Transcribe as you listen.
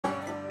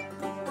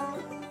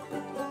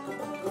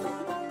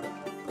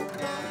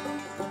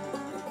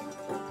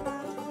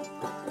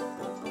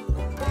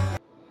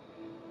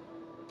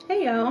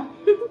Hey y'all.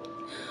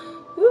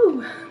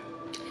 Woo.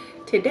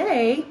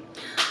 Today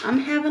I'm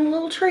having a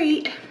little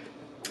treat.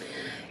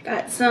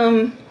 Got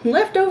some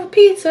leftover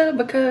pizza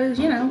because,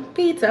 you know,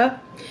 pizza.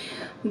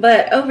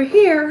 But over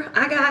here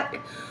I got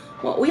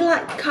what we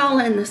like to call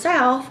in the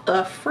South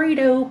a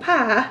Frito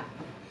Pie.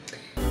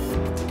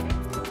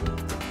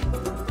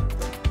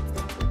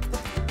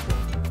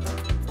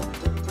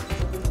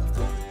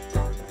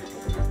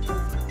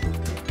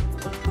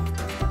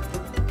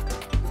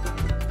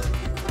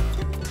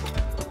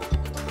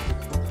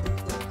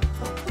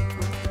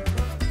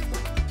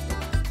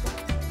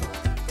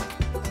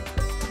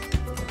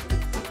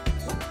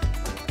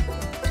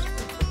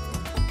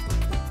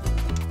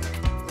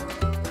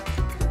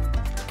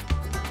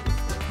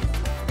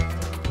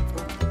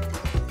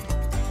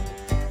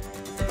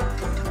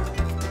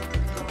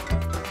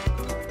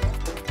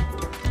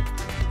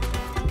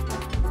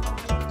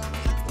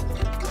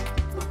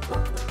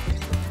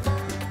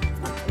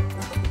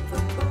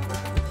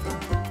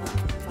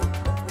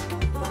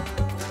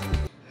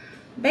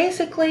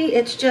 Basically,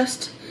 it's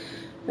just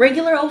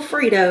regular old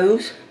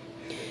Fritos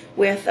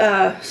with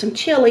some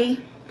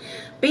chili,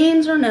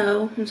 beans or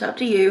no, it's up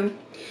to you,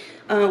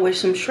 with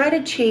some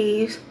shredded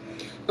cheese,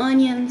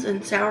 onions,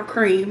 and sour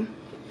cream.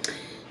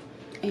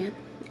 And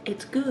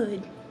it's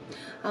good.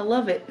 I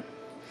love it.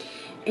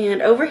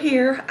 And over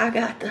here, I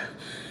got the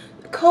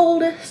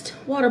coldest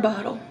water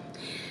bottle.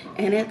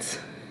 And it's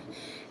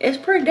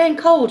pretty dang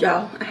cold,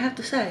 y'all, I have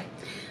to say.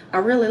 I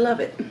really love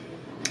it.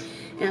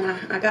 And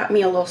I got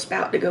me a little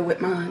spout to go with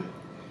mine.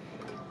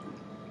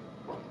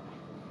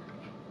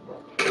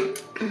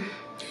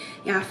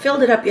 Yeah, I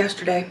filled it up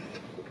yesterday.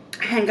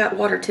 I hadn't got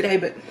water today,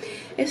 but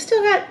it's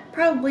still got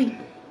probably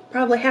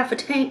half a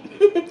tank.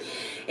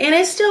 And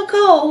it's still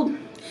cold.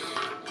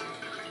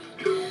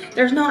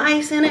 There's no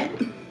ice in it,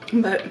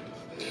 but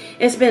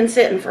it's been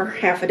sitting for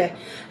half a day.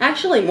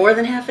 Actually, more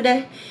than half a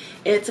day.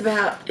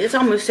 It's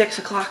almost 6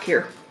 o'clock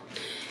here.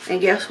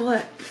 And guess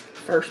what?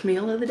 First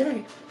meal of the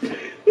day.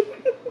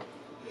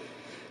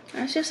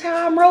 That's just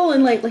how I'm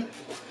rolling lately.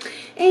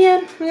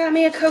 And I got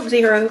me a Coke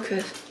Zero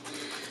because,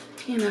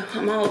 you know,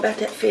 I'm all about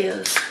that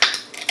fizz.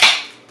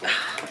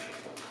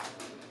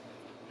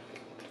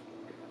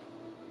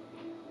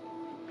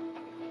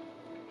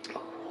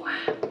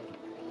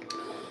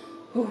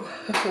 Ooh.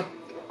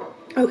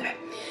 Okay,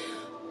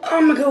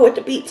 I'm gonna go with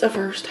the pizza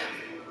first.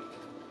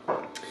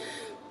 I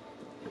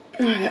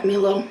got me a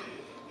little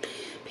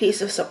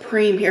piece of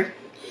Supreme here.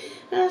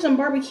 There's some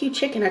barbecue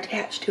chicken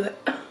attached to it.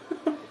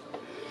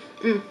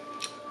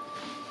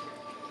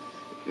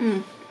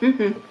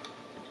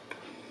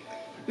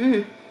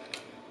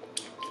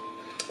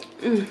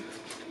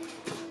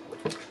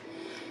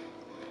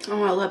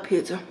 Oh, I love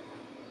pizza.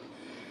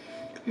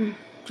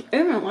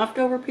 Even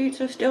leftover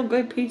pizza, still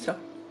good pizza.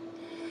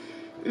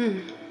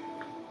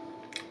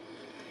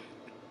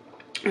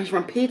 It's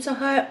from Pizza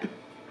Hut.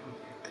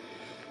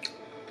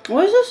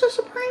 Was this a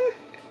Supreme?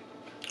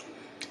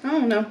 I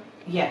don't know.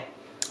 Yeah.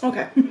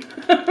 Okay.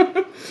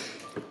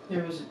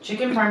 There was a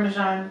chicken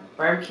parmesan,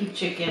 barbecue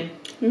chicken,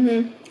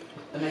 and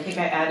I think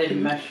I added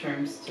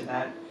mushrooms to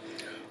that.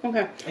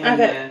 Okay. And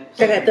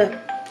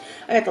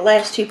I got the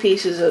last two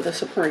pieces of the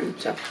Supreme,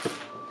 so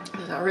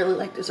I really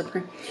like the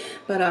Supreme.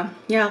 But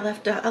yeah,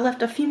 I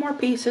left a few more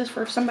pieces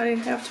for somebody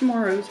to have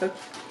tomorrow. So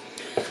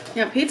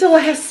yeah, pizza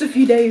lasts a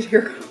few days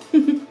here.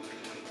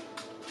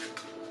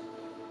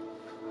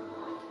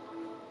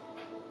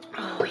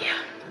 Oh yeah.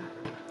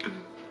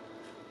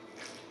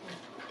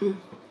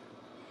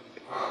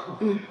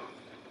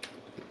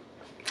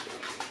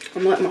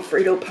 I'm letting my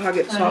Frito Pie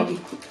get soggy.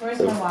 Where's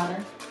my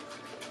water?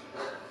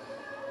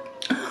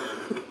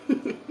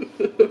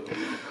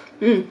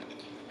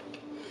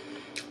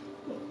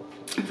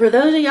 For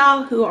those of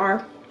y'all who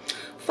are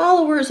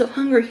followers of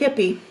Hungry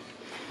Hippie,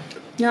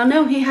 y'all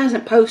know he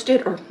hasn't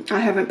posted, or I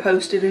haven't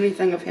posted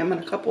anything of him in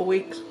a couple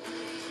weeks.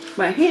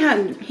 But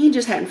he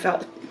just hadn't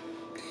felt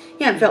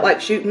like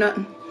shooting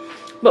nothing.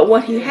 But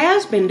what he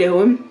has been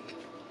doing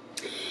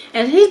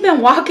is he's been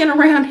walking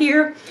around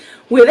here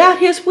without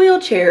his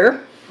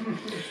wheelchair.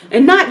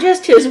 And not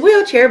just his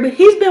wheelchair, but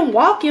he's been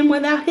walking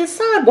without his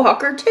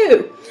sidewalker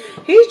too.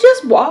 He's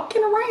just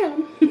walking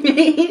around.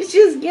 He's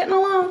just getting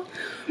along.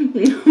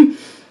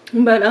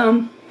 But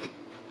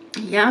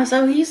yeah,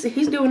 so he's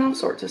doing all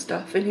sorts of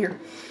stuff in here.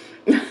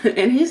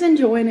 And he's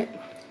enjoying it.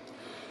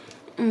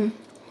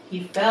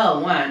 He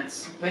fell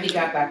once, but he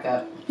got back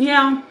up.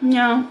 Yeah.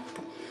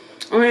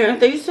 I mean,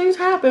 these things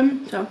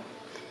happen, so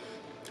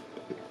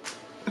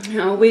you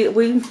know, we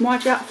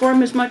watch out for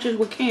him as much as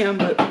we can,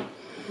 but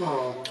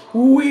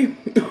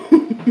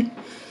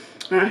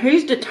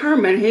he's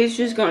determined. He's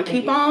just gonna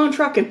keep on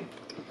trucking.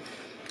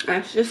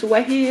 That's just the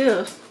way he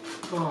is.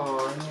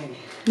 Oh,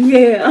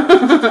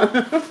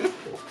 yeah.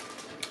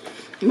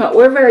 But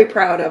we're very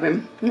proud of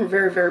him. We're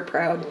very, very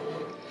proud.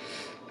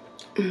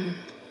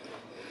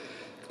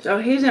 So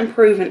he's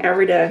improving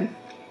every day.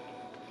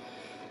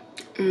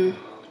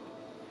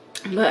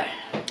 But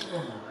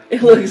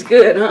it looks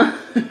good, huh?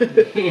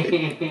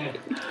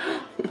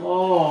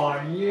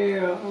 Oh,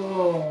 yeah.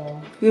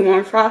 Oh. You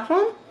want to try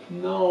some?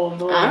 No,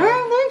 no. I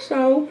don't think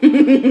so.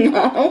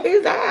 I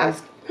always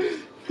ask.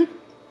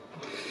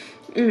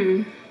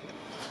 I'm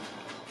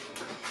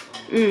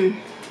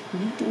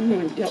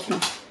gonna dip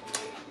my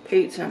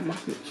pizza and my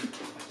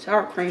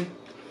sour cream.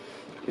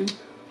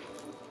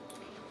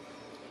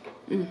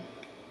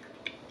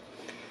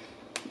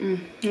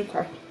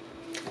 Okay.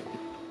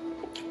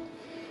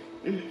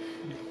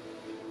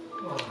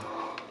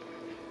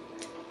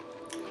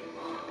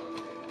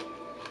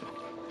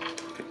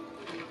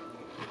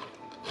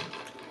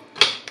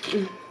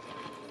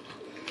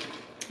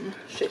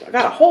 Shit, I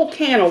got a whole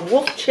can of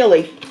wolf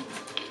chili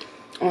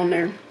on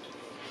there.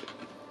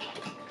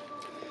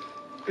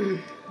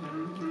 And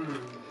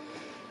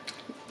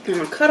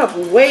I cut up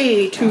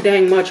way too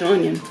dang much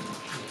onion.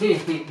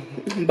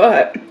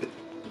 But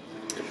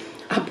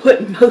I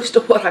put most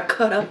of what I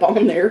cut up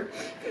on there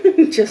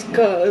just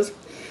cause.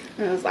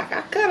 And I was like,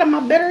 I cut them,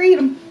 I better eat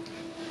them.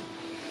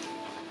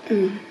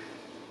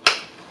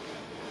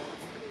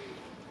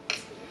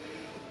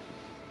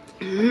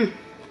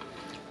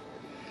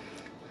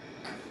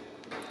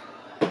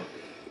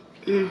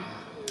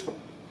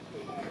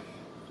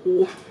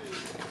 Ooh.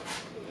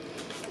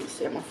 Let's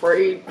see, I'm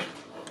afraid.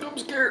 I'm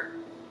scared.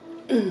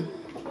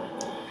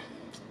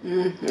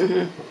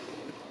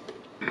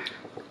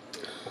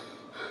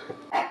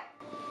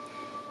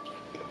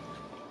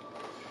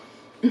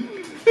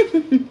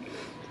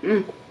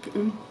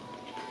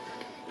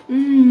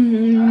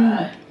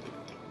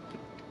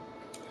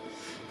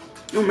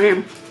 Oh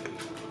man.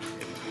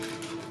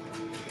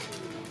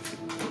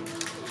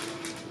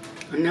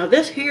 Now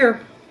this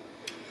here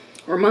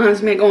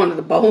reminds me of going to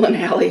the bowling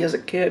alley as a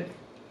kid.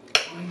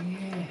 Oh,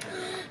 yeah.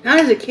 Not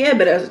as a kid,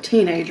 but as a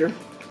teenager.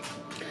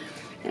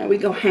 And we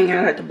go hang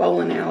out at the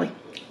bowling alley.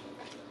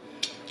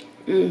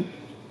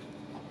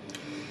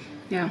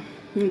 Yeah,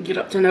 you get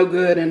up to no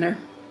good in there.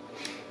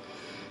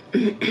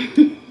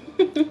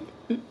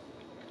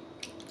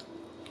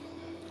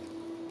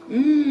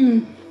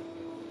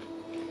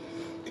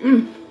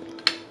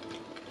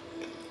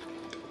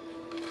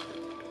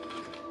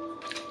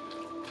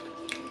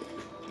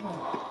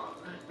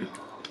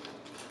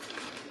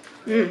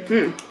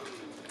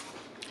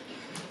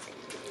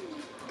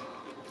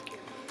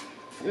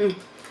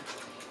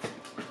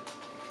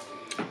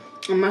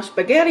 And my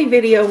spaghetti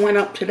video went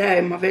up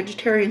today, my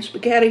vegetarian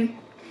spaghetti.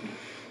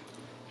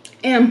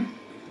 And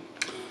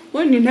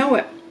wouldn't you know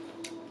it,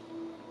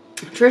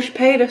 Trish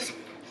paid us.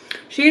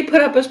 She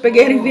put up a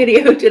spaghetti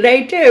video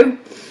today too.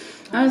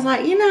 I was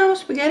like, you know,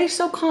 spaghetti's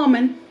so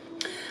common.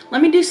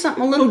 Let me do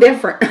something a little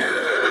different.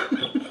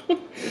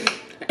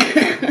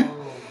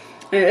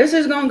 And this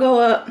is gonna go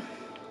up.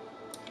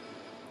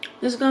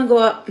 This is gonna go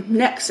up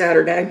next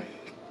Saturday.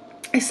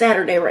 It's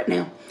Saturday right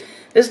now.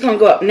 This is gonna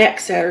go up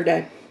next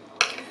Saturday.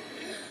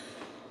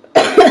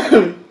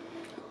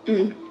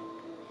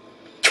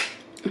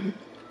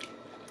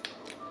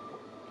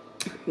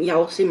 Y'all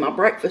will see my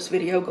breakfast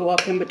video go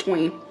up in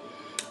between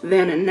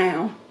then and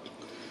now.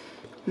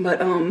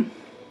 But I'm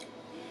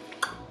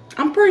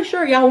pretty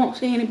sure y'all won't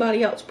see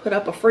anybody else put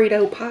up a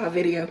Frito Pie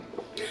video.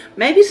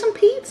 Maybe some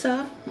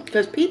pizza,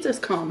 because pizza's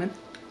common.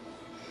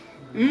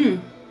 I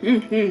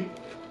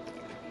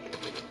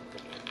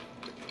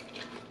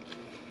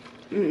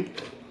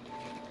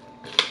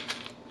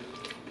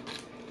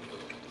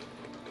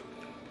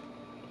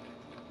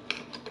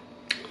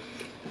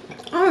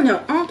don't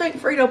know. I don't think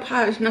Frito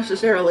Pie is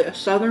necessarily a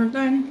southern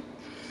thing.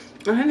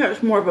 I think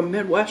that's more of a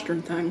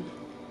Midwestern thing.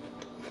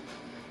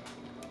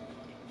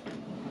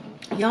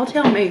 Y'all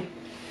tell me.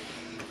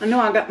 I know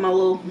I got my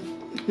little,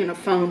 you know,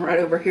 phone right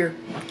over here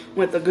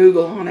with the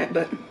Google on it,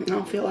 but I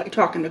don't feel like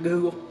talking to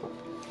Google.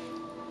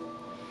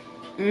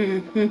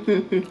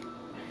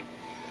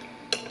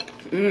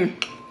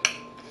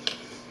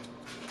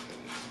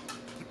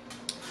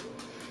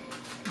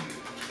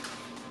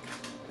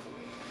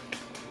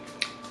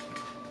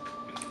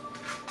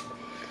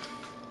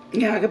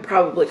 Yeah, I could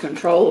probably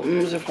control them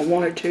if I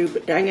wanted to,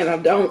 but dang it, I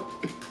don't.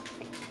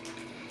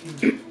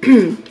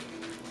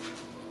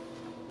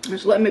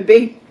 Just let me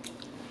be.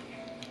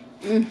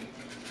 I'm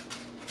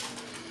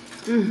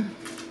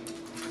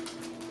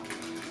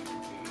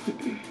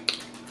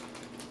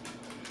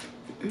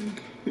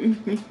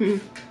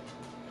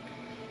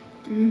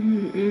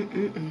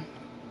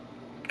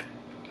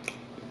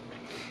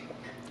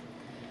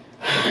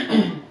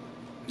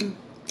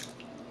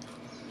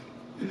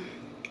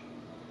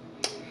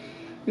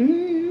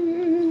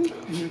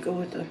gonna go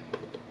with the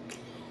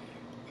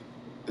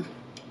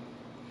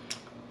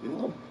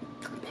little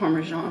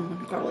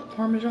Parmesan, garlic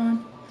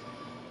Parmesan.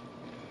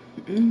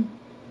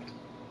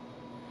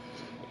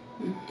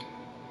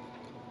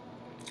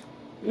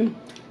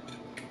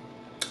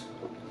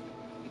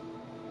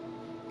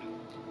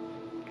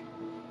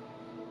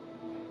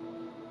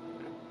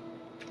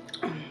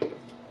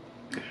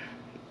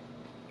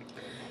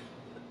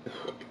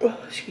 Oh,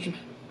 excuse me.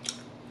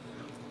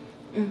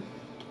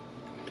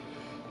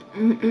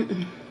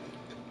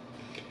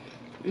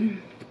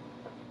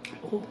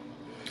 Oh,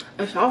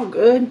 it's all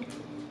good.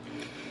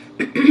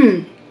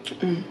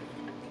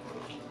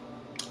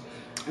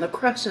 The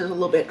crust is a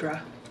little bit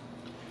dry.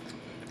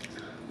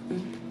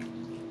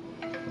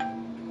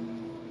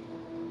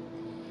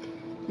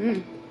 Oh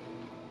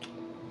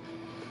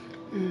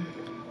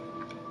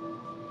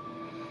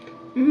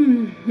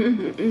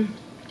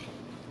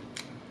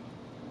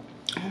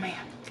man.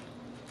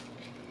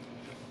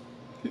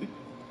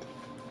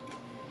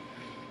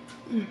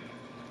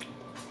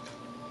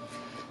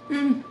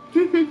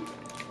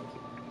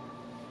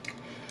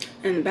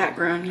 In the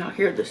background, y'all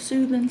hear the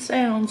soothing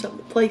sounds of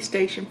the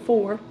PlayStation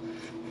 4.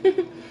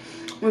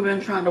 We've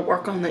been trying to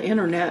work on the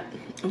internet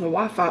and the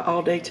Wi-Fi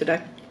all day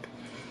today.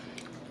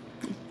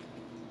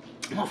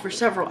 Well, for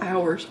several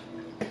hours.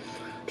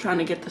 Trying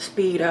to get the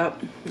speed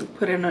up.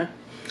 Put in a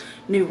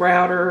new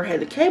router.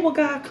 Had the cable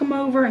guy come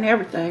over and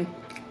everything.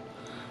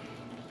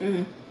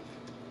 And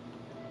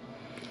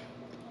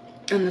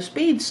the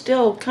speed's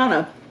still kind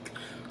of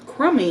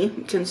crummy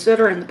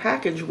considering the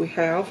package we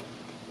have.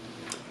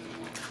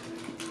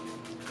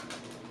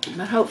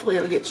 But hopefully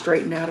it'll get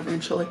straightened out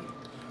eventually.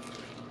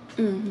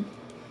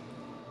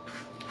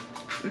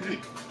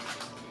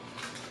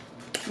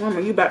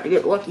 Mama, you about to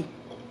get lucky.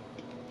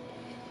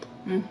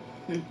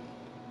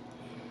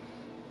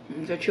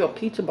 Get you a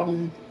pizza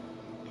bone.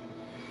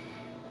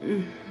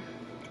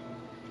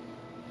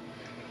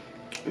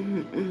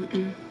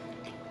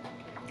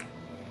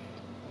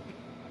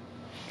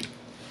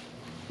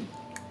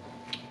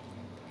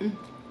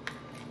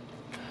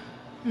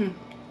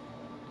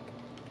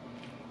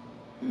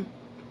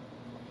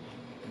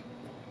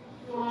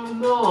 Oh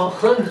no,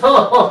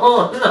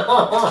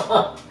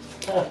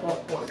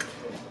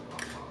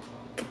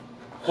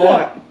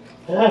 What?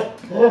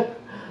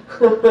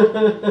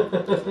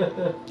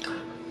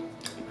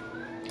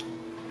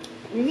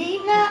 You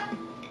eating that?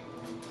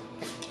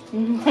 I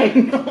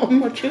know, I'm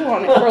gonna chew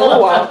on it for a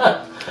little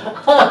while.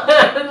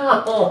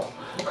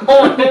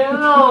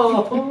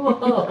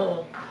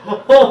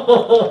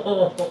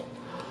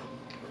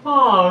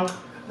 Oh.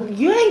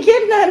 You ain't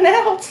getting nothing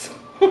else.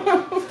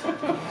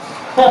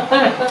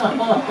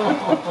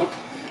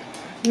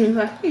 He's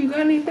like, you got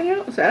anything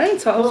else? That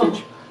ain't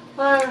sausage.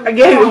 I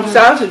gave him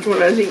sausage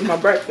when I was eating my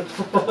breakfast.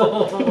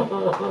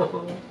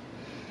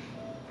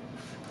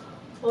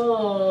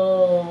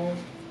 Oh.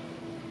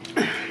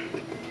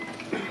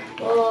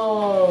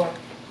 Oh.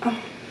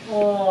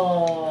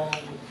 Oh.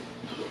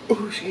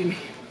 Oh, excuse me.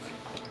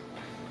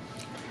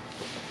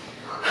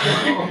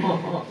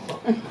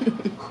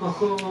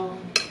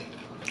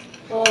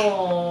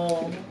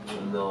 Oh,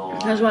 no.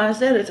 That's why I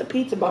said it's a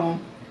pizza bone.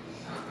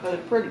 But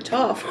it's pretty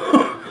tough.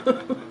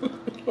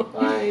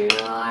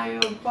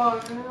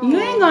 You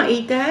ain't gonna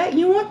eat that.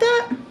 You want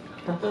that?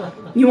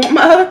 You want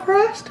my other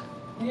crust?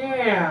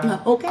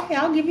 Yeah. Okay,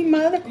 I'll give you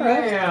my other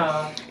crust.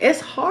 Yeah. It's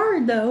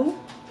hard though.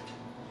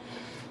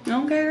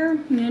 Don't care.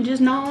 You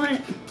just gnaw on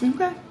it.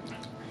 Okay.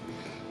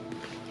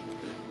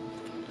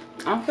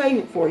 I'll save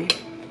it for you.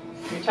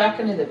 You're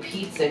talking to the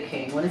Pizza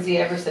King. When has he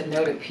ever said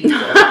no to pizza?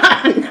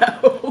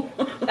 No.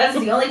 That's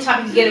the only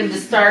time you get him to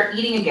start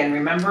eating again.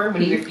 Remember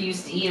when he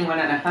refused to eat and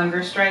went on a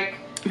hunger strike?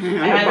 I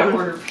had to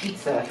order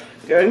pizza.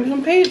 Give him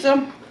some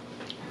pizza.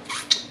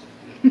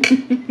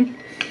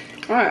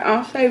 Alright,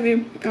 I'll save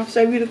you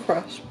the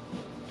crust.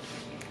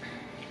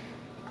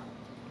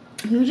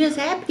 You just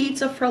had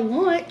pizza for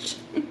lunch.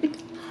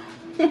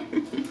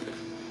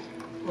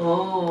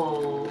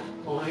 Oh.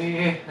 Oh,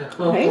 yeah.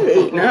 He's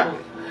eating up.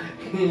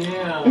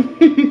 Yeah.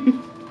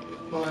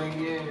 Oh,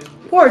 yeah.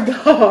 Poor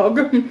dog.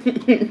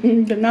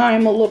 Deny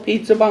him a little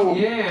pizza bone.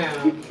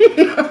 Yeah.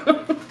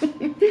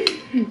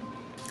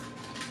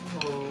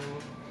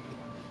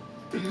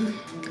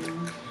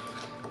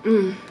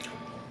 Mm.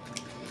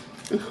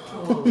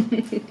 Oh.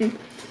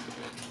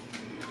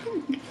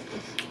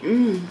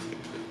 Mm.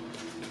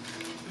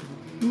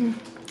 Mm.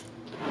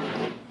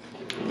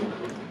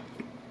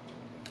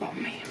 Oh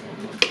man.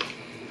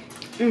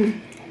 Mm.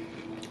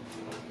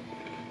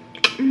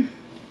 Mm.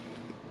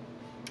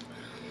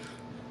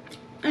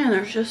 And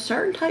there's just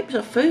certain types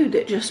of food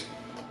that just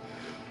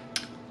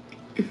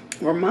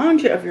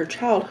remind you of your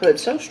childhood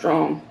so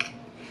strong.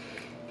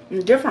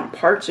 In different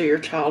parts of your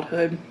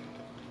childhood.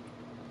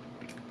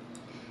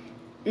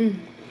 Mm.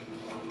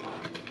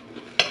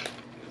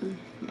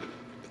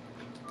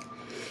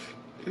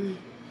 Mm.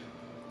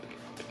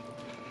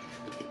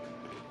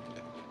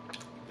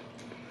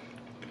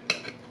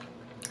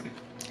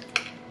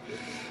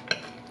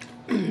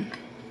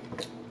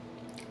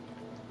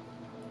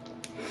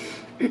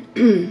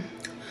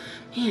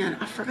 Man,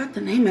 I forgot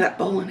the name of that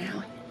bowling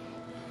alley.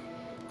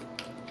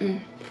 Yeah.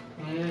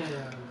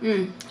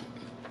 I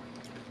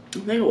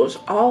think it was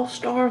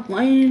All-Star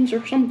Lanes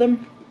or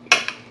something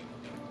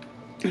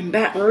in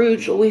Baton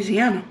Rouge,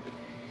 Louisiana.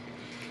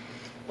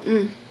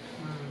 Oh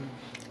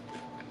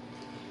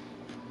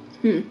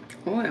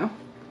yeah.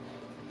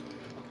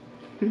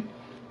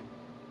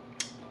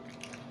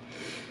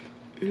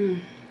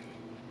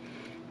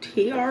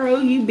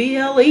 Trouble,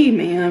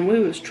 man. We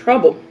was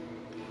trouble.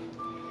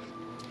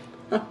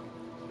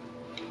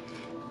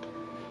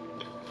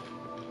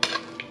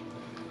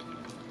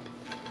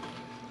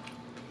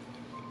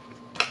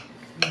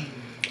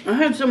 I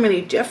had so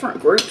many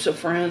different groups of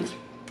friends.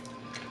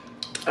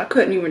 I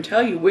couldn't even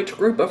tell you which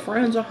group of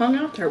friends I hung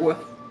out there with.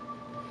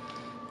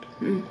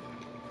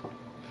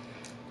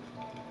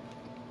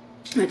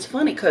 It's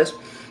funny because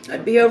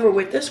I'd be over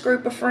with this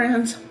group of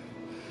friends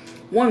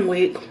one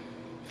week,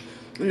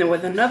 and then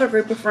with another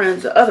group of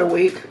friends the other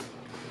week,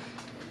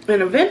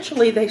 and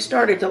eventually they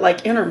started to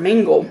like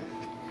intermingle,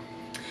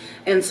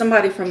 and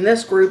somebody from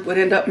this group would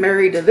end up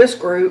married to this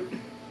group.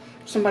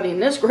 Somebody in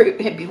this group,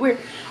 it'd be weird.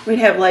 We'd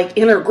have like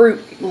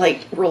intergroup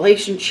like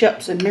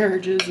relationships and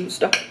marriages and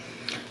stuff.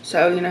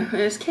 So, you know,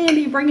 it's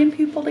candy bringing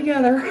people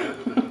together.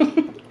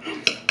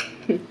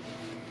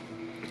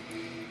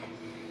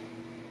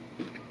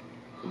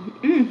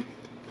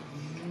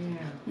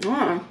 Oh,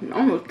 I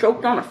almost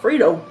choked on a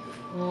Frito.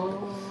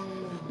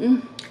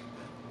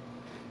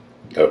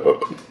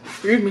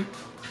 Excuse me.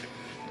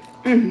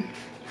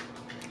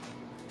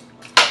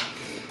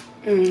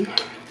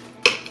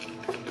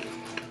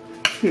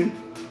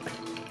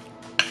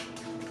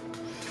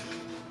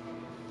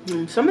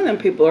 Some of them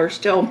people are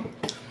still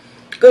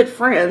good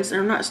friends.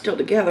 They're not still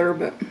together,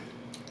 but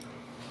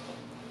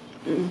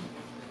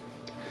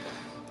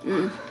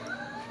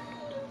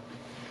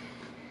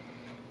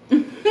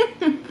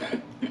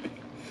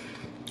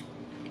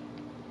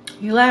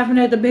You laughing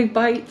at the big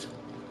bites?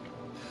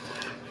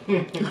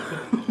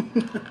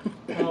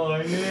 Oh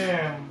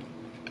yeah.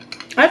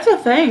 That's a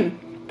thing.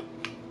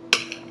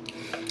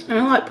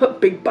 I like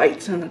put big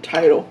bites in the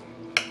title.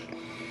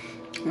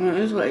 It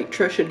was like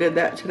Trisha did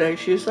that today.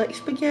 She was like,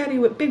 spaghetti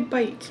with big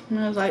bites. And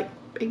I was like,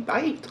 big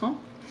bites, huh?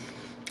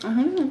 I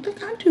don't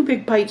think I do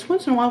big bites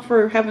once in a while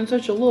for having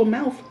such a little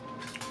mouth.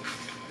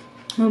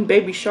 Little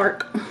baby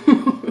shark.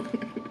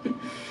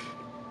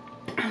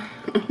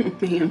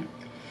 Man.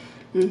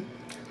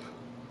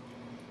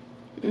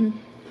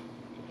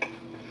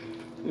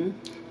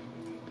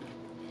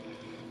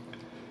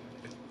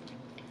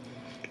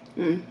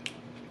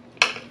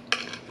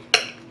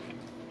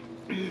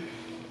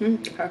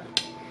 Okay.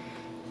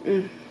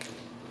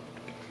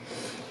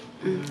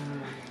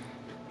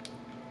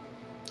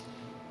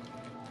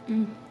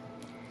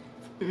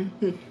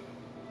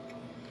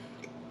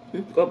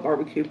 Go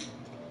barbecue.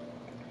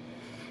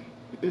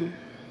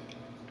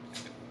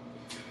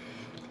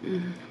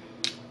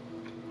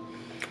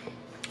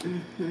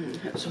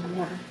 Have some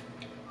water.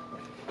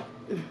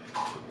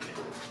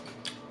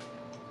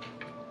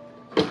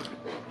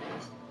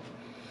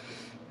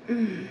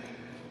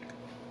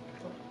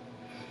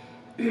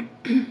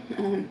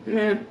 Oh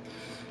man,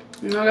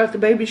 and I got the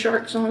baby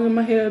shark song in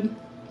my head.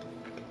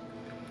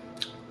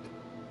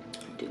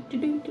 Do do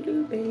do do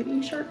do,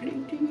 baby shark. Do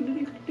do do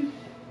do do.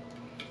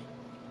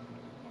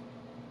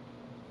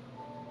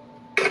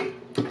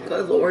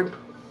 Good Lord.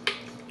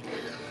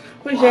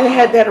 Wish I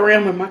had that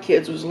around when my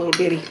kids was a little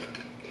bitty.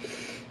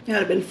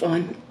 That'd have been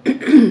fun.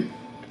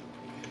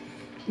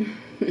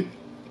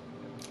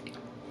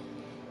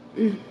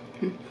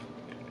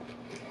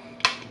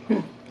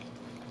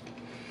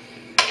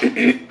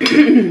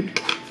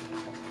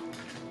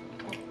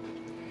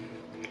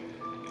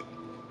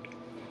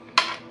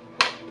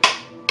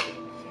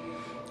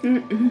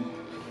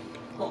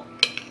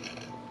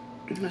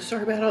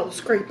 Sorry about all the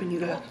scraping, you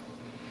guys.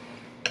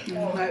 I'm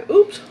like,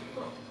 oops.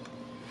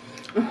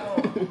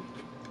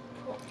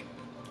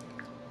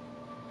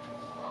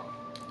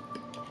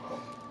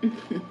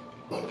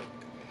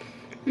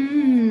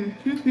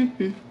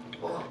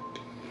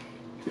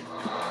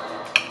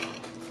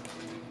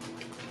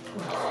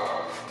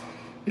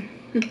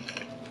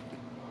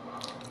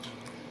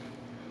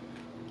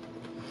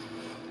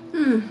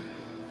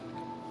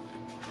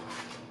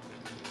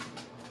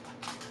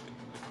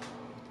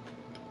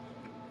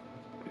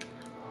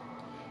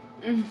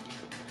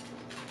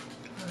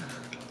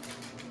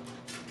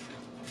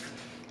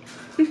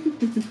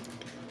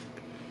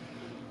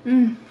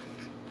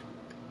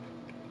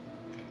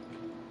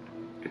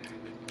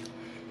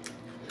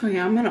 Oh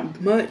yeah, I'm in a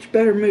much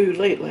better mood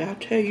lately, I'll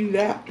tell you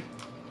that.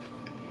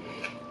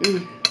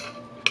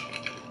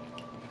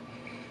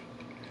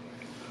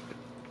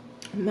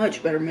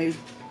 Much better mood.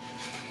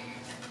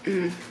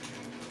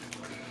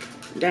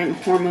 Dang,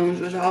 hormones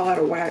was all out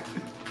of whack.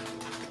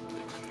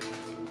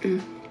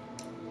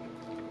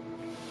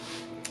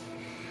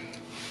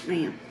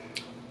 Man.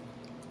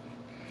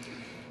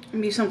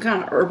 Maybe some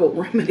kind of herbal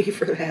remedy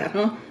for that,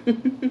 huh?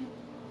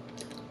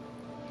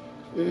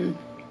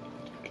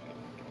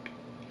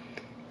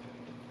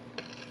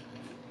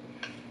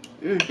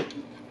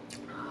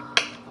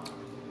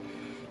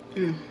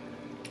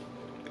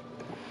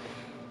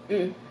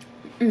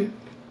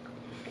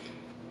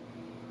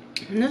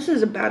 And this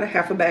is about a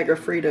half a bag of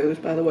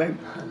Fritos, by the way.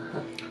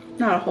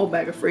 Not a whole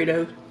bag of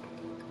Fritos.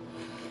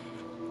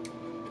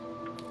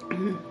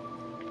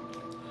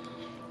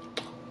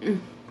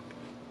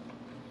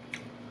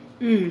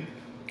 A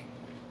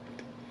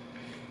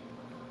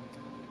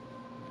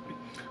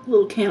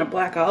little can of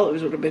black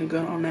olives would have been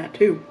good on that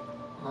too.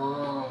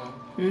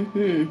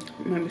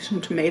 Maybe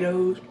some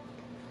tomatoes.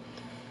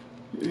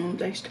 Oh,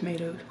 diced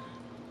tomatoes.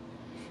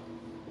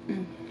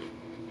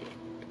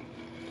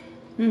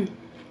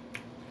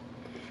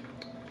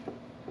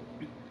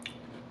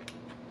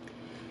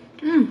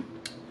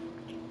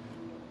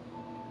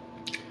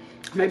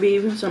 Maybe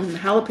even some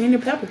jalapeno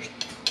peppers.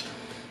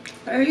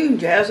 Or you can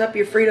jazz up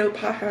your Frito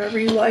pie however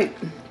you like.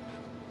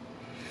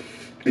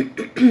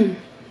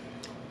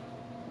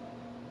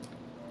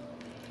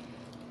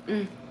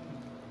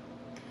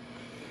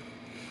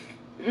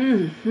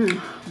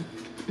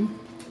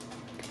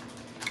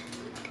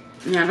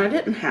 Yeah, and I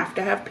didn't have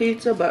to have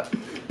pizza, but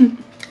I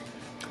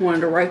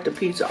wanted to write the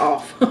pizza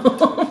off. So, I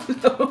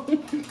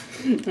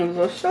was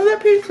like, throw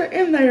that pizza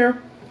in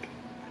there.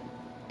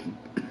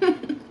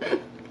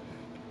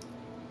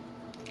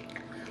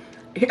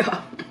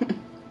 Yeah.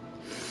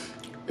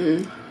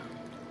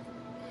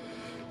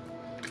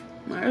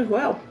 Might as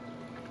well.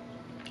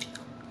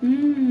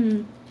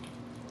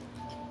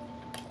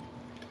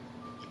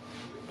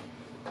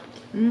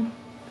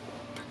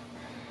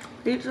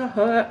 Pizza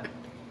Hut.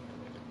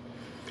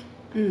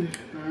 I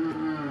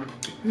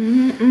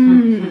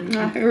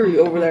hear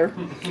you over there.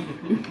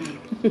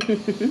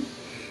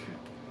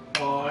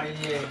 Oh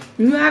yeah.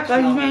 You act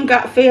like you ain't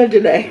got fed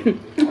today.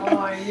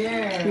 Oh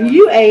yeah.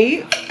 You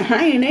ate.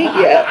 I ain't ate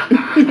yet.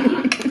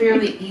 He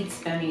barely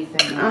eats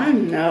anything. I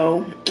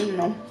know.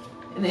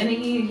 And then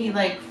he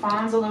like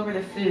fawns all over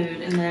the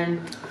food, and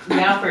then we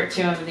offer it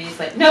to him, and he's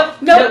like, nope,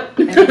 Nope. nope.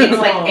 And then he's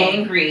like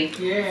angry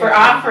for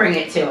offering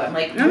it to him.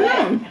 Like, I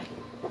know.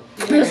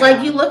 It's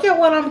like you look at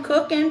what I'm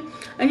cooking,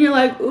 and you're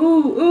like,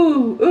 ooh,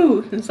 ooh,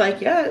 ooh. It's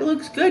like, yeah, it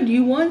looks good. Do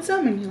you want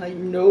some? And you're like,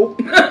 nope.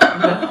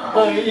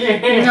 Oh yeah.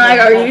 And you're like,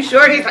 are you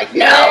sure? And he's like, no.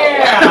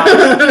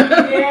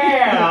 Yeah.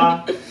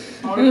 Yeah.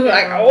 He's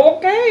like,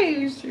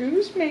 okay,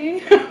 excuse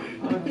me.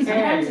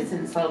 sometimes it's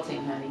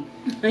insulting, honey.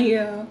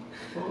 Yeah.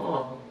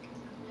 Oh.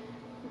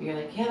 You're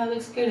like, yeah, that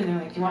looks good. And they're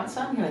like, do you want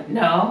some? You're like,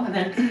 no. And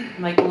then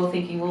I'm like, well,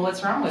 thinking, well,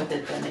 what's wrong with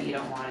it then that you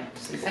don't want it?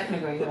 Just a second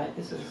ago, you're like,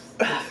 this is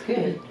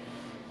good.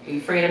 Are you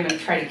afraid I'm going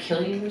to try to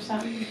kill you or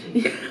something?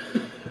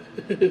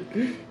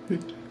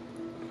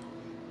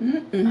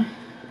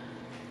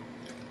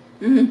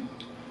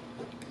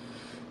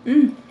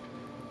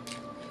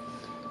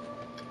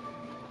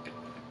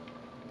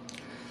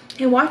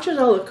 He watches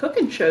all the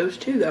cooking shows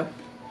too, though.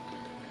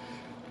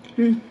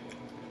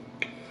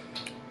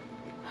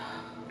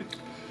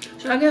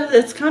 So I guess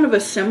it's kind of a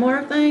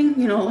similar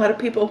thing. You know, a lot of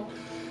people,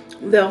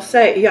 they'll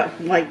say, yeah,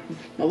 like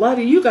a lot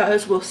of you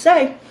guys will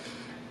say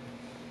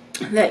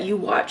that you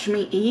watch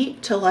me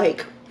eat to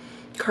like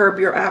curb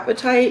your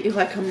appetite. You're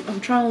like, I'm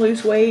trying to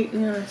lose weight,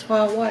 you know, that's why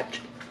I watch.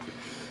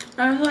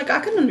 And I was like, I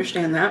can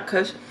understand that,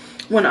 because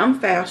when I'm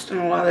fasting,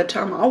 a lot of the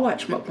time I'll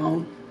watch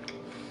Mukbang1.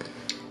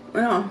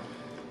 Yeah.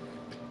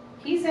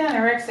 He's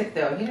anorexic,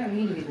 though. He don't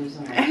need to be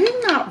losing weight.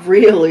 He's not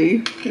really.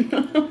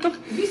 Have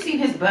you seen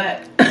his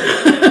butt?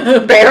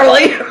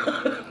 Barely.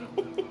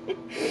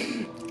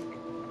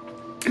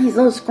 He's a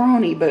little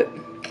scrawny, but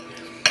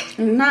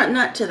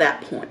not to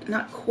that point.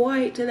 Not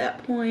quite to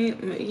that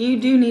point. You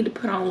do need to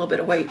put on a little bit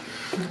of weight.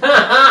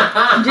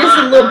 Just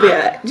a little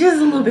bit.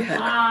 Just a little bit.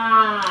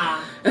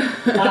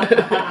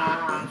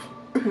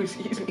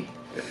 Excuse me.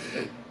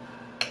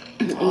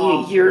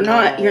 You're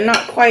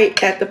not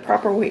quite at the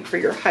proper weight for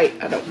your height,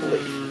 I don't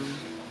believe.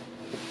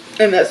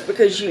 And that's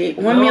because you eat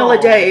one meal a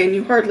day and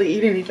you hardly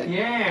eat anything.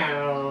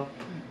 Yeah.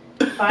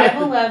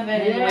 5'11"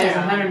 and he weighs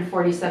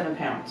 147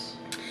 pounds.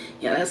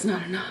 Yeah, that's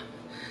not enough.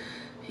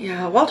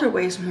 Yeah, Walter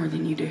weighs more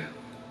than you do.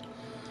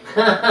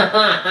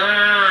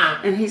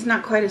 And he's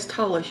not quite as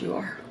tall as you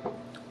are.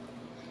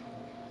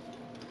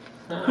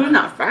 He's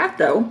not fat,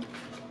 though.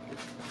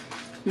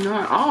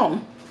 Not at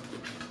all.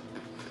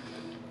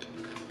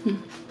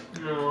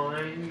 No,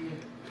 I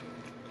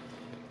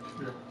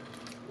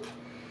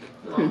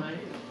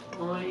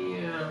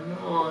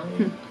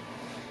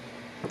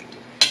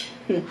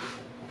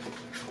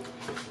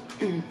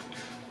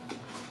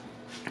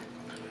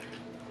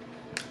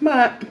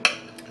But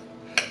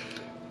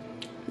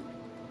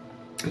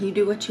you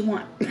do what you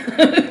want.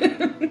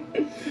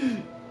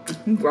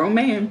 Grown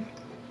man.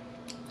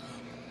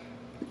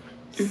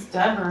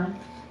 Stubborn.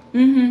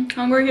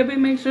 Hungry hippie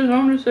makes his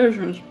own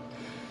decisions.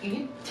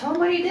 You tell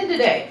him what he did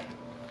today.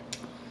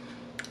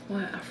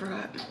 What? I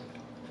forgot.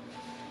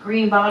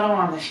 Green bottle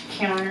on the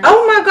counter.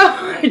 Oh my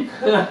God.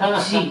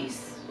 Jeez.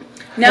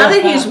 Now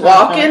that he's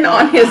walking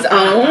on his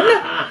own,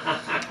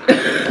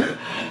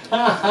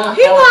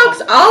 he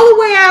walks all the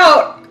way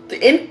out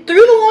in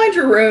through the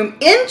laundry room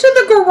into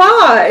the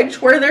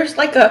garage where there's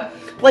like a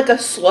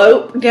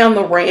slope down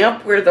the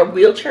ramp where the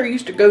wheelchair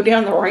used to go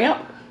down the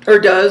ramp, or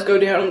does go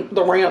down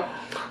the ramp.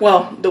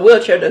 Well, the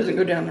wheelchair doesn't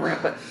go down the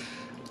ramp, but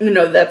you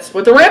know that's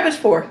what the ramp is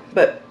for.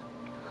 But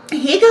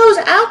he goes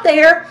out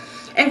there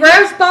and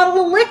grabs a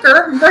bottle of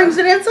liquor and brings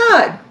it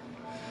inside.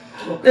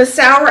 The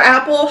sour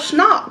apple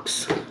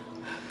schnapps.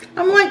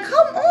 I'm like,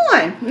 come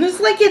on. And it's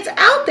like it's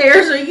out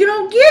there so you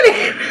don't get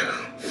it.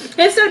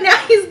 And so now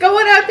he's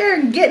going out there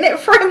and getting it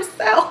for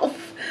himself.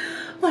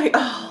 I'm like,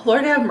 oh,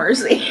 Lord have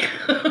mercy.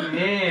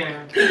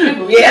 Yeah.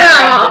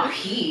 Yeah. The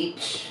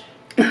peach.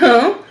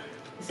 Huh? I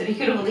said he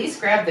could have at least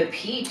grabbed the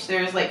peach.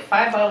 There's like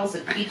 5 bottles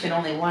of peach and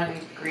only 1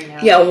 green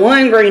apple. Yeah,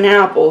 1 green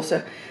apple.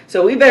 So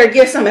we better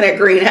get some of that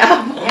green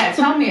apple. Yeah,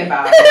 Yeah, tell me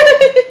about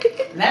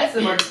it. And that's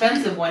the more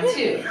expensive one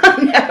too.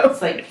 I know.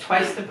 It's like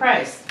twice the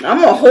price.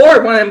 I'm gonna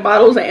hoard one of them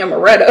bottles of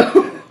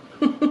amaretto.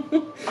 I'm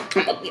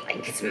gonna be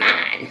like, it's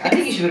mine. I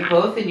think you should put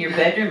both in your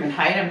bedroom and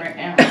hide them right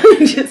now.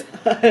 Just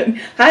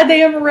hide the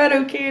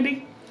amaretto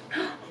candy.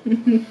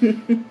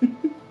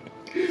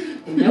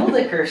 No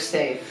liquor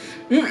safe.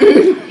 You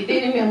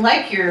didn't even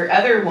like your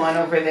other one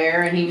over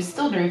there, and he was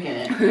still drinking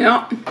it.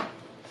 Yeah.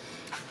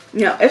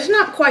 Yeah, it's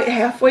not quite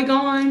halfway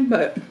gone,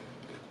 but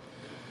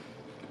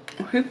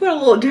he put a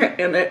little dent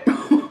in it.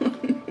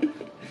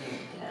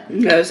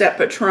 There's that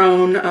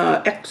Patron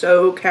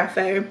XO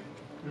Cafe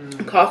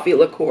coffee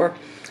liqueur.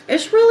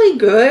 It's really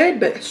good,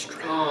 but it's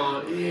strong.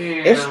 Oh,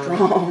 yeah. It's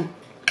strong.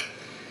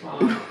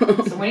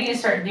 So when are you gonna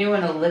start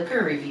doing a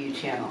liquor review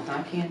channel,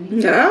 huh, Candy?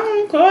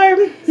 No,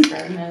 okay.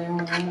 Start another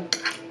one.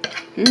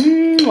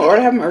 Lord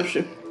have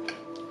mercy.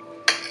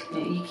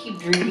 You keep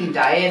drinking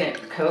diet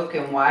and Coke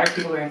and water,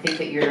 people are gonna think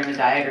that you're on a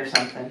diet or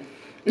something.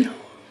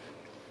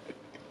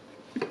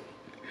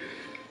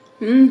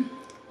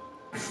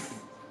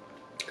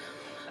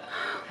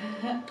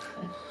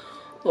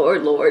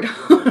 Lord.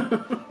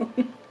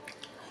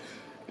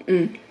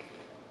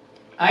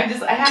 I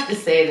have to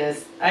say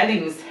this. I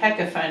think it was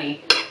hecka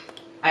funny.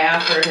 I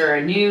offered her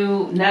a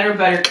new Nutter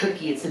Butter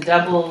cookie. It's a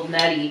double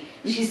nutty.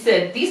 She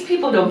said, "These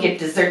people don't get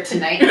dessert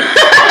tonight."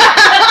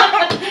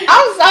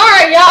 I'm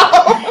sorry,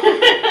 y'all.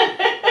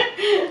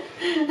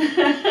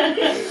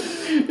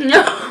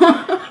 No.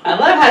 I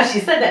love how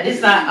she said that.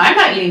 It's not, I'm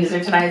not eating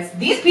dessert tonight. It's,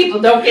 these people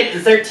don't get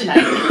dessert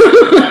tonight.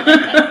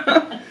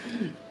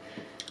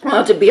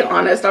 Well, to be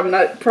honest, I'm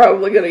not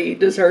probably going to eat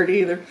dessert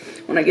either.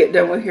 When I get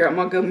done with here, I'm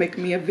going to go make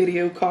me a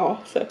video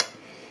call. So.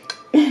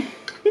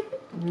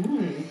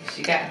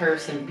 She got her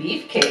some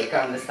beefcake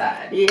on the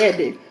side. Yeah, I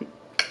do.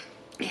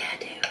 Yeah, I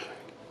do.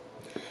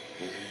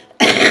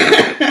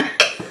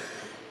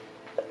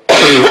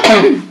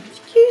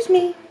 Excuse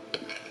me.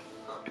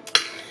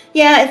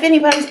 Yeah, if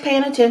anybody's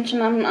paying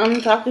attention,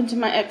 I'm talking to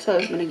my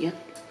ex-husband again.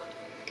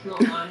 No,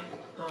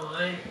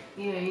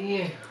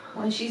 yeah.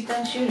 When she's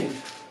done shooting.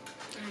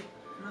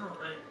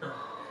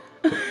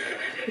 Okay.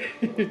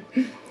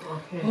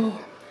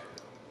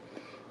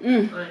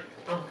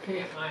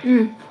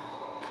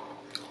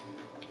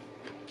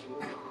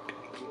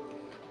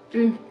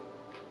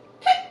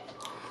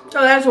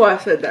 So that's why I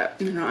said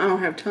that. You know, I don't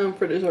have time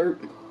for dessert.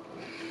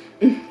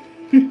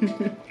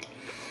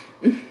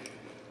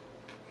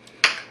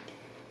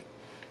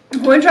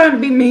 We're trying to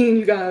be mean,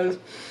 you guys.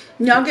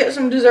 Y'all get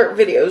some dessert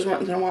videos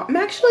once in a while. I'm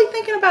actually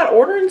thinking about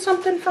ordering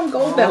something from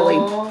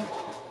Goldbelly.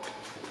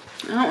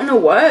 I don't know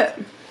what.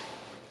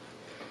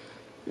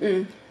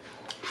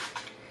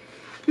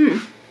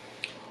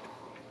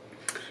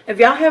 If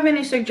y'all have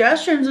any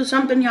suggestions of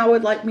something y'all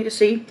would like me to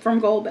see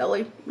from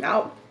Goldbelly,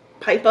 y'all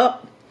pipe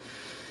up.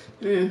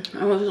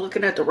 I was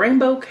looking at the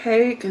rainbow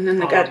cake, and then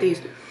they got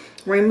these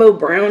rainbow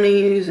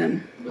brownies,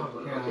 and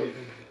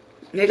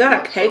they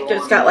got a cake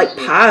that's got like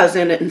pies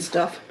in it and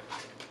stuff.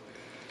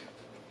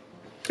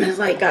 It's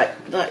like got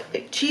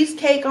like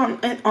cheesecake on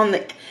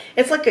the.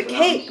 It's like a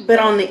cake, but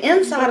on the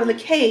inside of the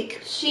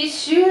cake.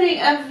 She's shooting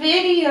a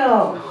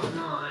video.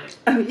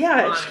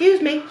 Yeah,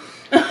 excuse me.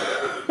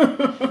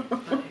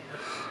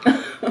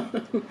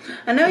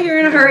 I know you're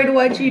in a hurry to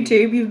watch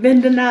YouTube. You've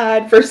been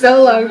denied for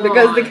so long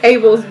because the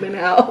cable's been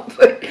out,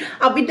 but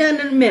I'll be done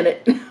in a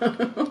minute.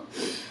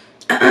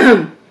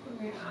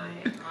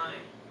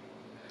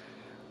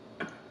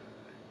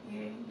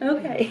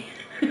 Okay.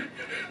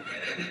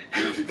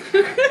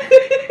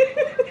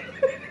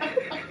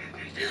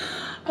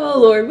 Oh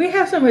Lord, we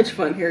have so much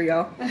fun here,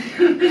 y'all.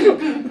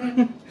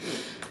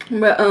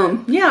 But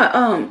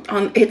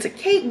it's a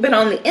cake, but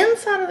on the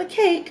inside of the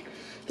cake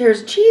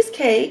there's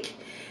cheesecake,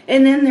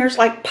 and then there's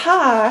like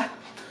pie.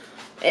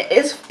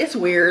 It's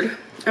weird.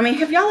 I mean,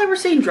 have y'all ever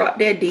seen Drop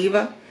Dead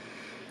Diva?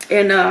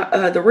 And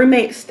the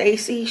roommate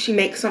Stacy, she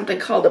makes something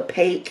called a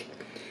pake.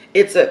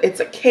 It's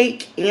a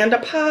cake and a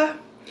pie.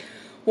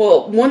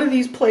 Well, one of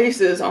these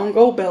places on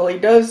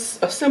Goldbelly does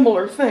a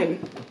similar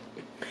thing.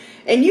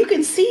 And you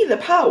can see the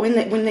pie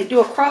when they do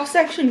a cross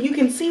section. You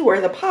can see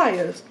where the pie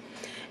is,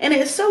 and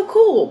it's so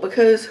cool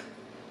because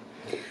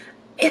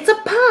it's a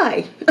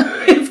pie.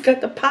 It's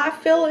got the pie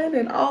filling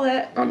and all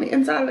that on the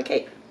inside of the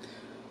cake.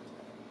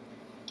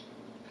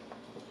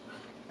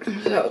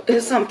 So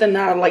it's something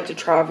that I'd like to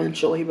try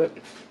eventually. But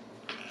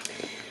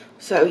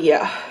so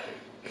yeah,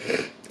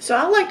 so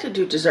I like to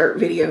do dessert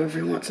video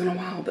every once in a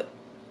while. But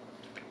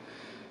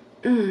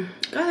God,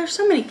 there's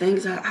so many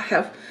things that I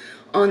have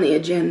on the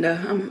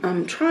agenda.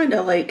 I'm trying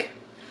to, like,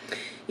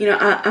 you know,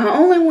 I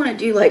only want to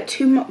do like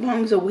 2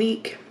 mukbangs a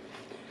week.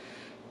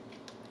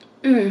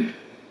 And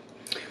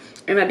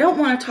I don't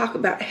want to talk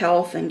about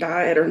health and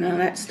diet or none of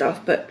that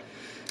stuff, but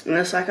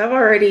it's like I've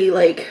already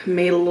like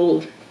made a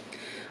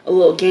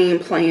little game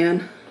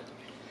plan.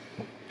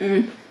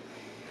 I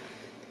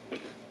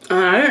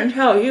didn't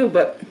tell you,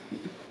 but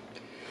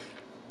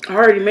I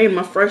already made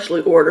my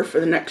freshly order for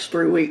the next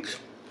 3 weeks.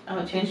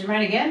 Oh, change your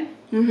mind again?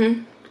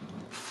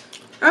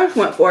 I just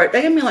went for it.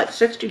 They gave me like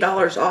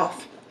 $60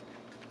 off.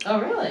 Oh,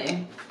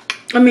 really?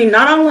 I mean,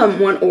 not all on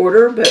one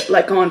order, but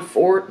like on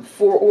four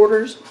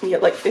orders, you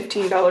get like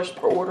 $15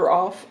 per order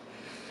off.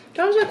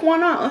 So I was like, why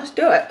not? Let's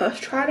do it. Let's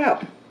try it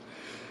out.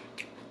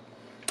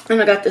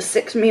 And I got the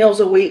 6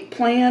 meals a week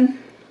plan.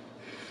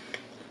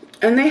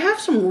 And they have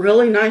some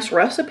really nice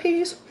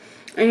recipes.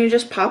 And you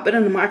just pop it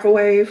in the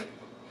microwave.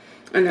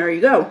 And there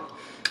you go.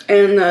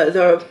 And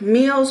the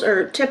meals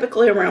are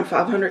typically around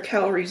 500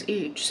 calories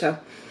each. So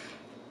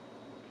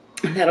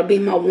that'll be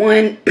my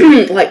one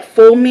like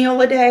full meal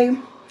a day.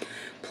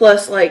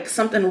 Plus like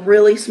something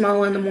really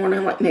small in the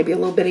morning. Like maybe a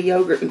little bit of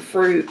yogurt and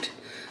fruit.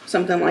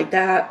 Something like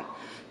that.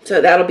 So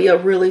that'll be a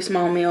really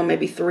small meal,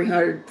 maybe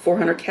 300,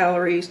 400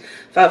 calories,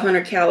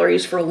 500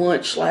 calories for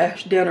lunch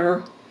 /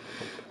 dinner,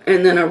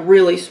 and then a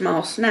really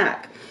small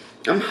snack.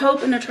 I'm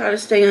hoping to try to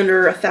stay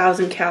under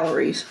 1,000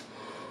 calories.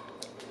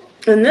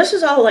 And this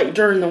is all like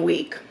during the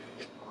week.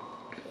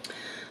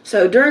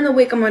 So during the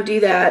week I'm going to do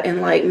that,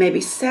 and like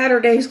maybe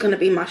Saturday is going to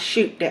be my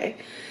shoot day.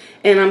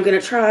 And I'm going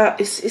to try,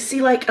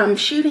 see like I'm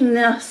shooting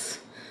this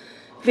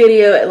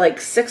video at like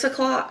 6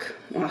 o'clock.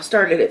 Well, I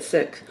started at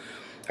 6,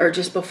 or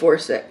just before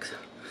 6.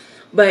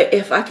 But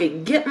if I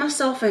could get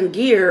myself in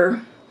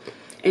gear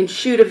and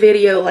shoot a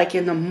video like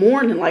in the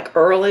morning, like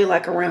early,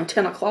 like around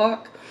 10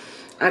 o'clock,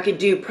 I could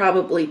do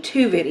probably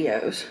 2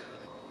 videos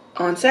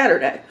on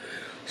Saturday.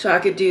 So I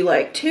could do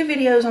like 2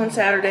 videos on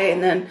Saturday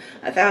and then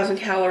 1,000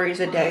 calories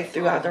a day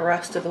throughout the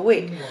rest of the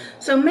week.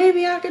 So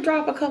maybe I could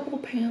drop a couple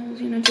of pounds,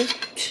 you know,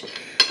 just,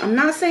 I'm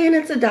not saying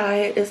it's a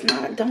diet. It's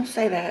not, don't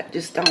say that.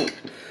 Just don't.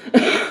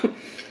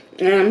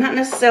 And I'm not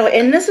necessarily,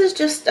 and this is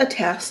just a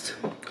test.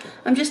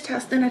 I'm just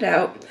testing it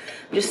out.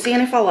 Just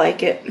seeing if I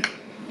like it.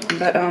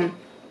 But, and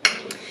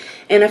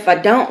if I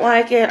don't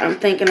like it, I'm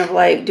thinking of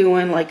like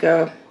doing like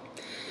a,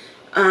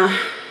 I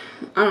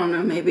don't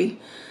know, maybe,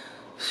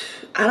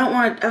 I don't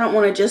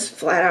want to just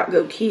flat out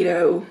go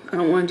keto. I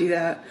don't want to do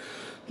that.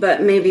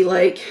 But maybe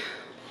like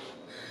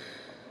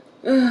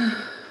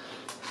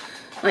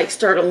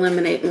start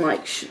eliminating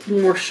like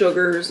more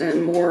sugars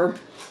and more,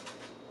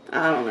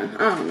 I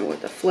don't know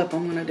what the flip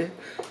I'm going to do.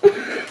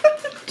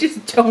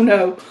 Just don't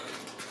know.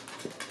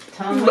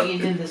 Tell them what you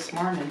did this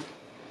morning.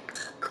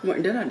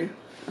 What did I do?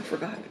 I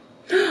forgot.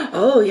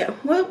 Oh, yeah.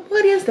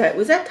 What is that?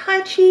 Was that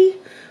Tai Chi?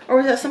 Or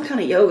was that some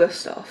kind of yoga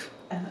stuff?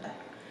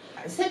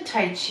 I said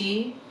Tai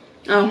Chi.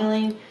 Oh.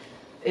 Healing.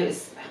 It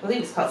was, I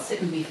believe it's called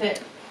Sit and Be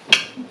Fit.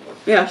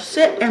 Yeah,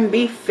 sit and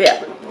be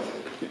fit.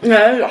 You know,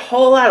 there's a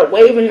whole lot of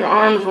waving your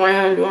arms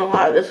around, doing a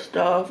lot of this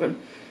stuff.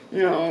 And,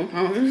 you know,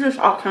 there's just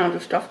all kinds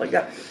of stuff like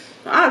that.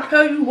 I'll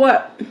tell you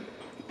what.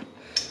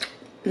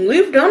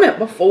 We've done it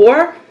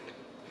before.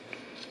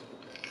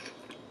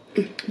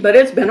 But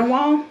it's been a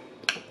while.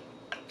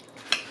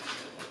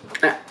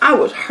 I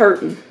was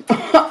hurting.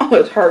 I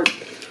was hurt.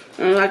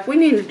 And like, we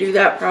need to do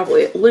that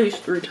probably at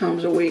least 3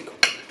 times a week.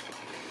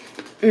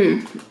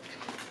 And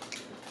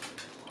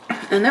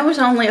there was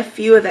only a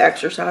few of the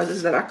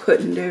exercises that I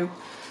couldn't do.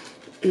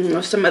 You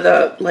know, some of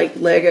the like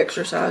leg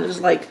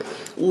exercises, like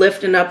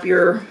lifting up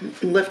your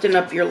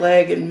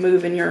leg and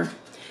moving your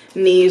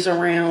knees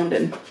around,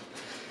 and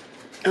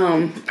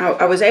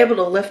I was able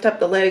to lift up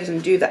the legs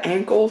and do the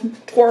ankle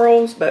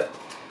twirls, but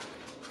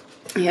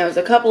yeah, it was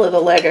a couple of the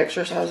leg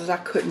exercises I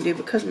couldn't do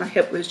because my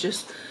hip was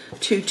just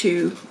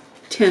too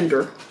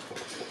tender.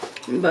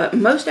 But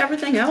most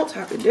everything else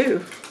I could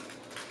do.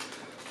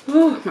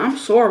 Ooh, I'm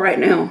sore right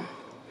now.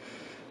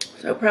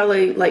 So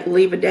probably like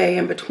leave a day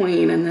in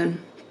between and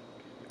then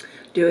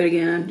do it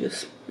again.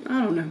 Just,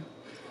 I don't know.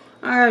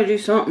 I gotta do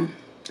something.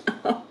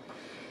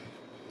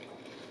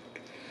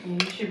 You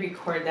should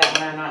record that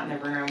when I'm not in the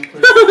room.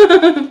 'Cause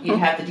you'd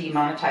have to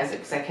demonetize it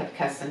because I kept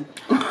cussing.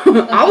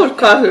 I was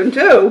cussing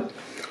too.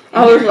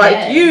 I was like,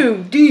 head.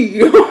 you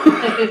D.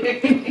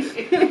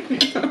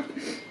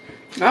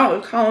 I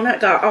was calling that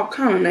guy all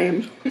kind of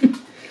names.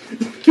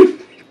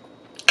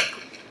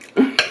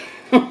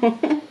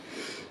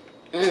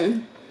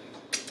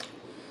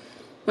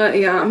 But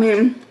yeah, I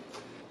mean,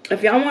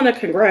 if y'all want to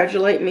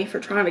congratulate me for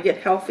trying to get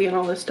healthy and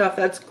all this stuff,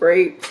 that's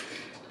great.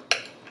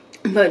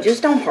 But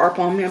just don't harp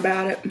on me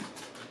about it.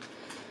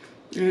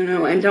 You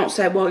know, and don't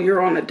say, well,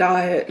 you're on a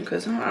diet,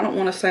 because I don't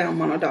want to say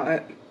I'm on a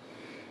diet.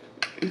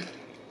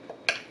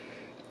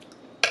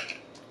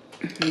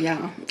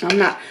 Yeah, I'm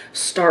not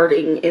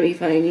starting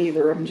anything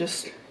either.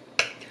 It's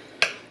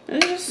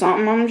just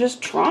something I'm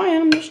just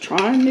trying. I'm just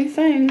trying new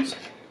things.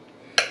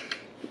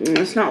 And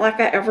it's not like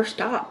I ever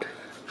stopped.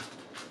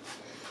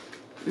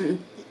 I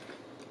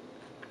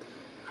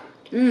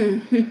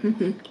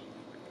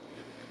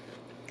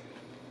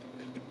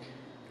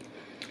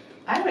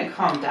wouldn't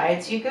call them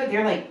diets.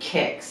 They're like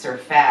kicks or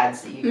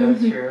fads that you go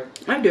through.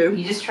 I do.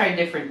 You just try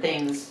different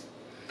things,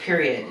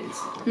 period. It's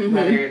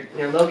whether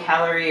they're low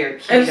calorie or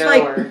keto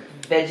like, or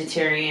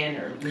vegetarian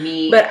or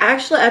meat. But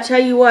actually, I tell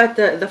you what,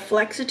 the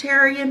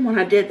flexitarian, when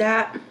I did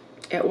that,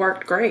 it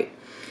worked great.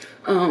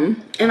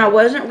 And I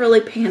wasn't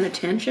really paying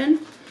attention.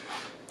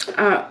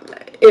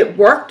 It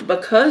worked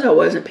because I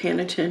wasn't paying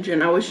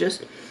attention. I was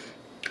just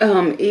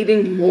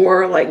eating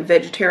more like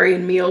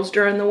vegetarian meals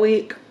during the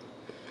week.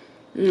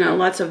 You know,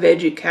 lots of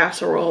veggie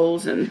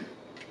casseroles and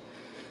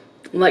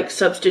like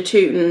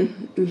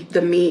substituting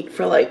the meat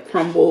for like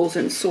crumbles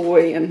and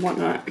soy and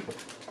whatnot.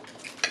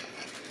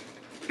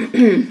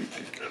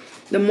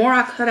 The more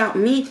I cut out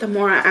meat, the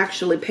more I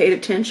actually paid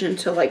attention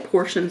to like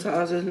portion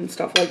sizes and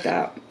stuff like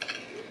that.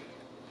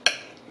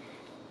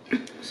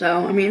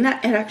 So, I mean,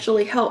 it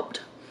actually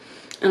helped.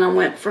 And I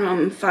went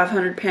from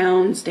 500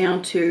 pounds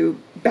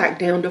back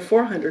down to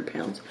 400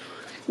 pounds.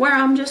 Where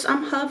I'm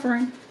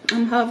hovering.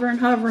 I'm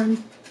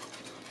hovering.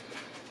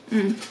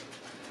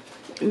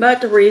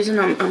 But the reason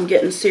I'm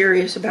getting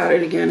serious about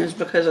it again is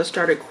because I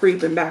started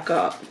creeping back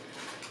up.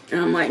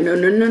 And I'm like,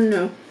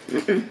 no.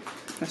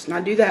 Let's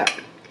not do that.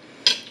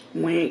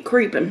 We ain't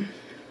creeping.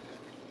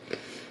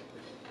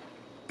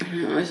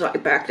 You know, it's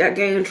like back that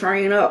game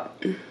train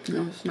up. You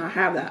know, let's not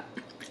have that.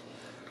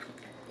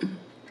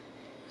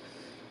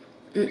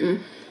 I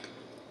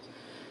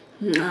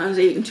was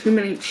eating too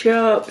many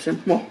chips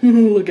and, well,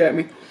 look at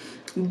me.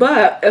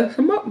 But it's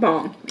a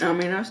mukbang. I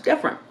mean, that's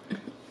different.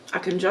 I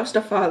can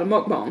justify the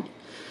mukbang.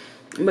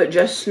 But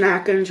just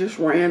snacking, just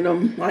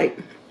random, like,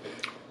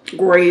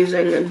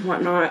 grazing and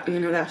whatnot, you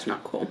know, that's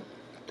not cool.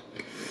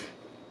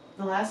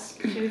 The last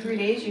 2 or 3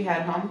 days you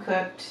had home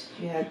cooked,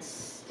 you had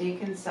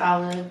steak and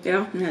salad.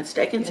 Yeah, I had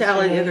steak and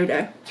salad the other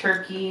day.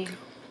 Turkey.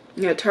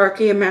 Yeah,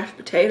 turkey and mashed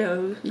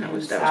potatoes. That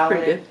was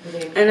pretty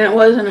good. And it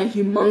wasn't a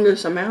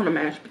humongous amount of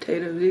mashed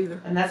potatoes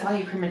either. And that's all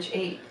you pretty much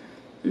ate.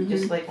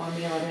 Just like one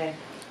meal a day.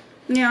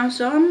 Yeah,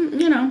 so I'm,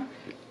 you know,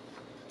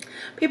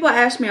 people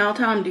ask me all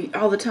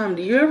the time,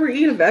 do you ever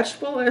eat a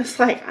vegetable? And it's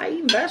like, I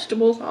eat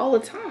vegetables all the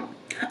time.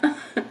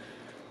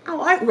 I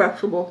like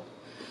vegetables.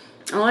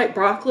 I like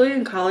broccoli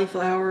and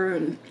cauliflower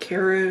and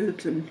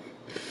carrots, and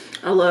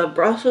I love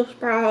Brussels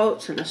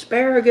sprouts and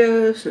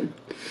asparagus and,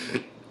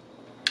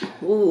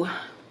 ooh.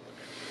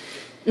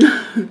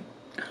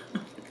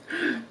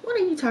 What are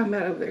you talking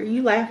about over there? Are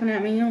you laughing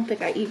at me? You don't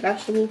think I eat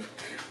vegetables?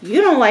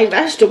 You don't like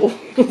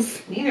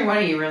vegetables. Neither one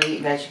of you really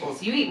eat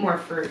vegetables. You eat more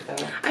fruit,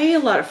 though. I eat a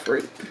lot of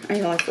fruit.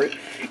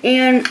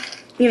 And,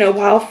 you know,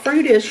 while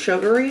fruit is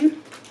sugary,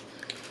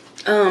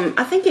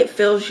 I think it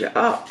fills you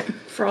up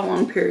for a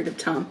long period of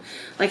time.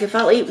 Like, if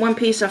I'll eat one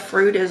piece of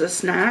fruit as a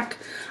snack,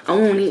 I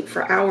won't eat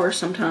for hours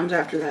sometimes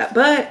after that.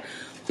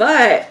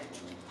 But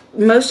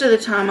most of the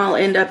time I'll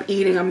end up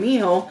eating a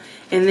meal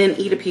and then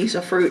eat a piece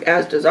of fruit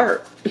as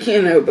dessert,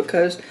 you know,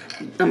 because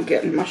I'm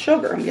getting my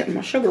sugar. I'm getting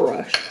my sugar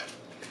rush.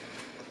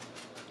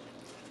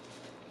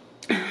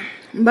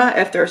 But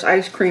if there's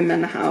ice cream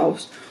in the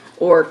house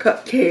or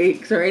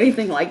cupcakes or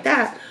anything like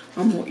that,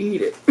 I'm going to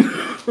eat it.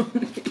 I'm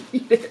gonna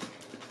eat it.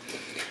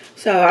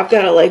 So I've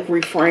got to, like,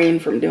 refrain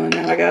from doing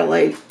that. I got to,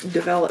 like,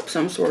 develop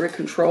some sort of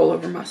control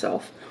over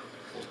myself.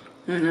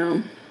 You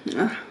know.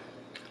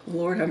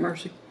 Lord have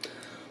mercy.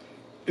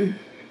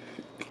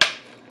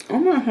 Oh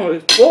my heart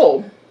is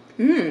full.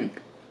 You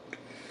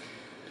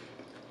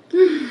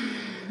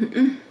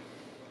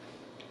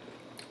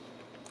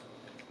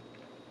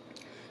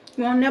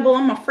want to nibble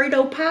on my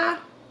Frito Pie?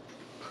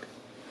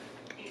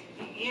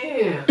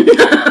 Yeah.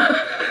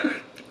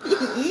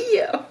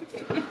 Yeah.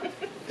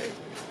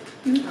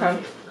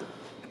 Okay.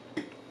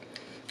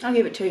 I'll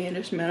give it to you in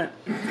just a minute.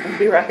 I'll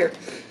be right here.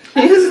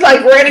 He's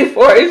like ready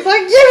for it. He's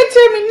like, give it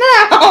to me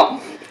now.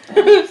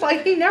 It's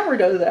like he never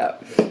does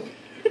that.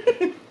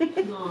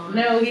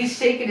 No, he's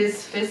shaking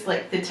his fist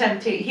like the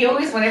temptation. He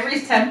always, whenever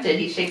he's tempted,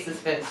 he shakes his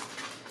fist.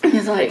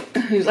 He's like,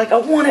 I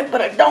want it, but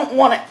I don't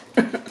want it.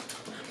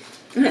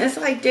 And it's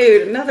like,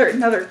 dude, another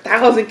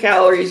 1,000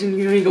 calories and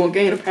you ain't gonna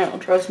gain a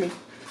pound. Trust me.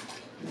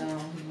 No,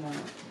 he won't.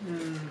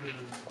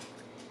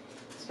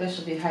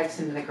 Especially if he hikes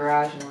into the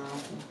garage more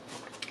often.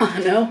 I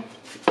know.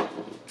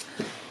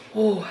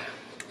 Oh.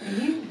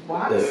 And he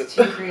walks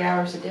 2 or 3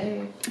 hours a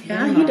day.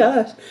 Yeah, he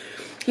does.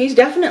 He's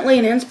definitely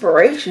an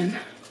inspiration.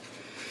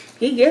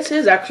 He gets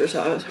his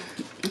exercise.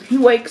 He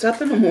wakes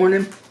up in the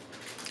morning,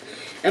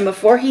 and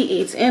before he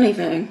eats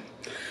anything,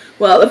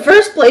 well, the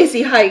first place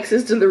he hikes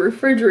is to the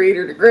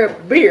refrigerator to grab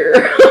a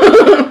beer.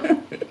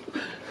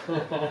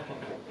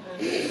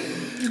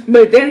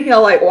 But then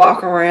he'll, like,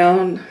 walk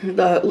around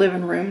the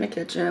living room, the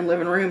kitchen,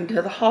 living room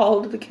to the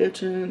hall to the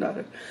kitchen.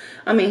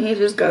 I mean, he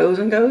just goes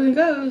and goes and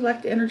goes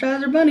like the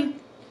Energizer Bunny.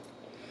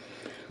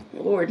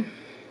 Lord.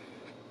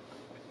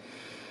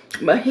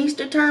 But he's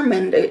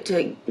determined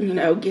to you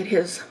know, get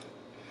his,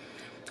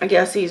 I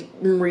guess he's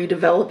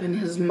redeveloping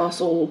his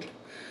muscle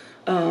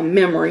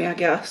memory, I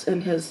guess,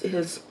 and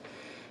his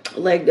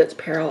leg that's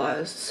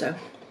paralyzed. So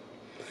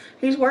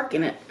he's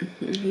working it.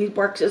 He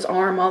works his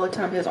arm all the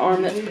time. His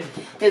arm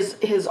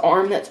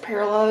that's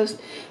paralyzed,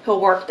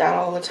 he'll work that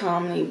all the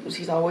time. And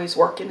he's always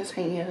working his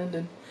hand,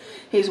 and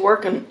he's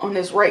working on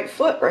his right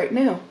foot right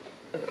now.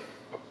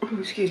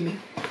 Excuse me.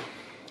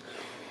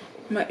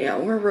 But yeah,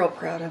 we're real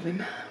proud of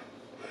him.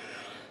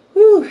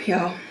 Whew,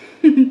 y'all.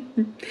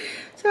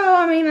 So,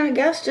 I mean, I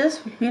guess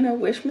just, you know,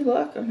 wish me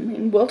luck. I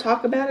mean, we'll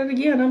talk about it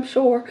again, I'm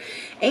sure.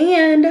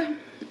 And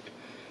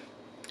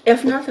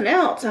if nothing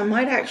else, I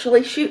might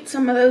actually shoot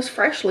some of those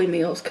Freshly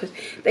meals because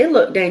they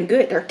look dang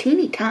good. They're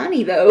teeny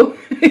tiny, though.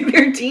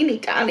 They're teeny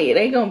tiny. It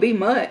ain't going to be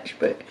much.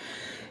 But,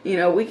 you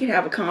know, we can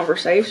have a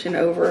conversation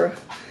over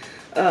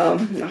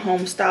a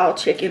home style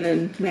chicken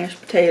and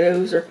mashed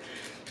potatoes, or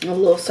a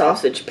little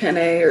sausage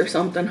penne or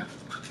something.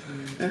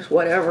 That's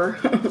whatever.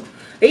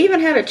 They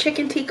even had a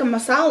chicken tikka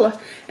masala,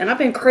 and I've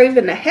been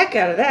craving the heck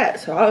out of that.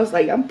 So I was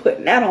like, I'm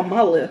putting that on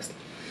my list.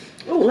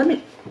 Oh,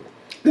 while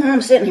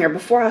I'm sitting here,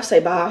 before I say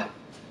bye,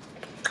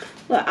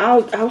 look,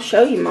 I'll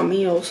show you my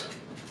meals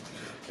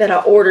that I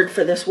ordered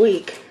for this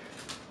week.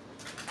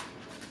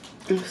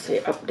 Let's see,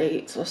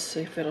 updates. Let's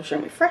see if it'll show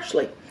me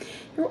freshly.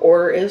 Your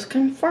order is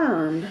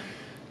confirmed.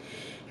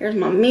 Here's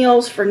my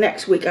meals for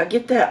next week. I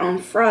get that on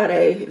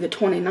Friday, the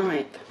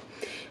 29th.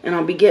 And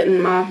I'll be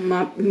getting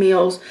my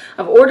meals.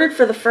 I've ordered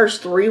for the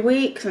first 3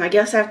 weeks, and I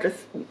guess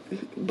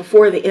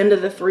before the end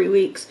of the 3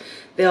 weeks,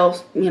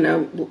 they'll, you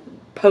know,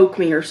 poke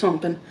me or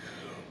something.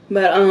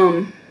 But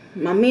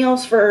my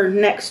meals for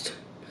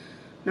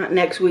not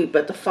next week,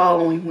 but the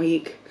following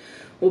week,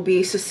 will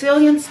be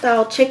Sicilian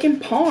style chicken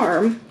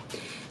parm.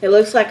 It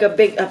looks like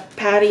a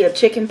patty of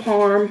chicken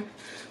parm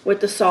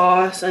with the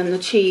sauce and the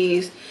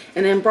cheese,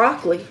 and then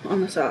broccoli on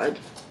the side.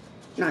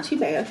 Not too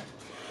bad.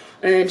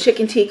 And then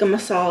chicken tikka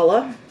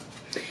masala.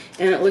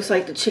 And it looks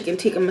like the chicken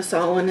tikka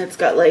masala, and it's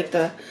got like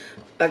the,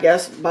 I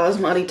guess,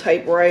 basmati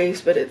type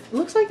rice, but it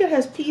looks like it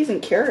has peas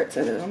and carrots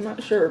in it. I'm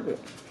not sure, but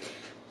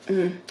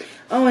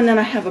oh, and then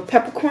I have a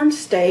peppercorn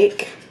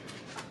steak.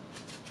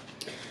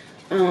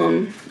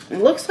 It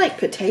looks like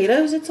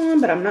potatoes it's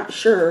on, but I'm not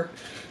sure.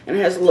 And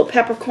it has a little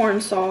peppercorn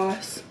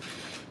sauce,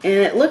 and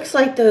it looks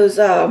like those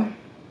what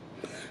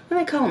do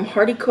they call them,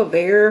 haricot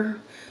vert,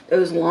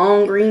 those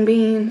long green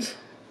beans.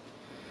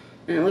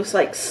 And it looks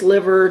like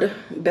slivered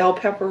bell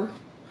pepper.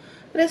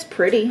 But it's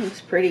pretty.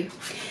 It's pretty.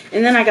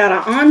 And then I got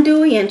an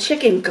andouille and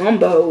chicken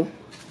gumbo.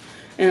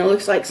 And it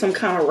looks like some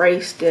kind of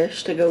rice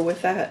dish to go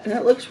with that. And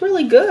it looks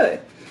really good.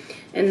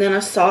 And then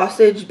a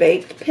sausage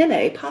baked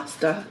penne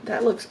pasta.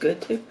 That looks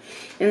good too.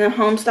 And then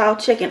home style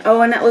chicken.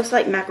 Oh, and that looks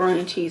like macaroni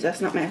and cheese.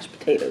 That's not mashed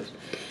potatoes.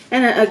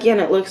 And then, again,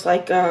 it looks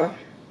like the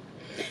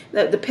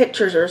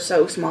pictures are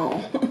so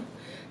small.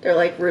 They're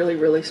like really,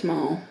 really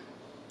small.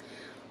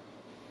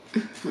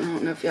 I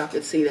don't know if y'all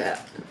could see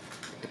that.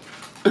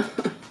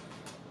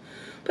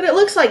 But it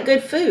looks like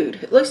good food.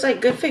 It looks like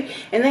good food.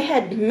 And they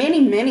had many,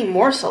 many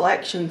more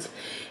selections.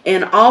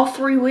 And all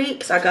 3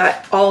 weeks, I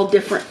got all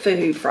different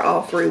food for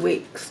all 3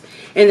 weeks.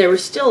 And there were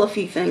still a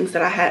few things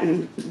that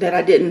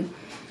I didn't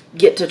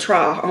get to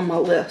try on my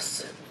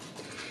list.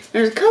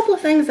 There's a couple of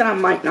things that I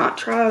might not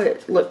try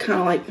that look kind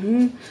of like,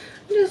 it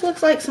just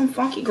looks like some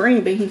funky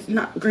green beans.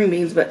 Not green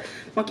beans, but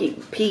funky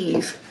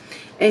peas.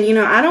 And, you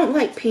know, I don't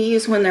like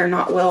peas when they're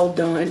not well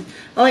done.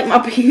 I like my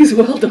peas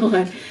well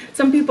done.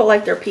 Some people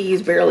like their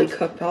peas barely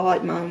cooked. I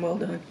like mine well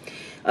done.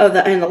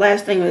 And the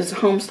last thing was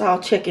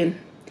home-style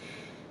chicken.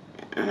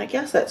 And I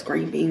guess that's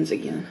green beans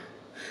again.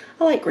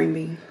 I like green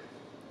beans.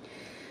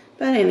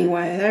 But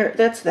anyway,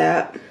 that's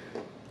that.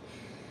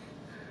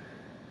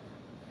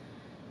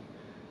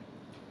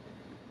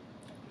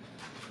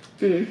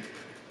 Yeah,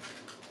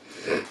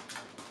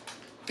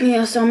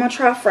 so I'm going to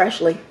try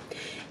Freshly.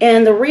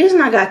 And the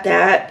reason I got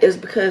that is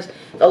because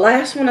the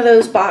last one of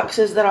those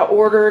boxes that I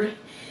ordered,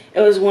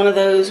 it was one of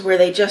those where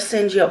they just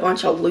send you a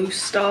bunch of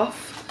loose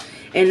stuff.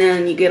 And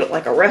then you get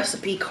like a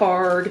recipe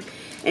card.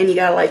 And you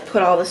gotta like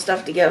put all this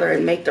stuff together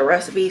and make the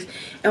recipes.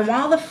 And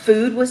while the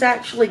food was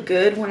actually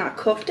good when I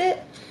cooked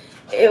it,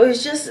 it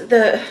was just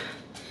the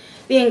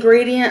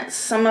ingredients,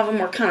 some of them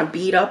were kind of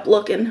beat up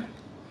looking.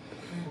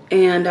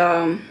 And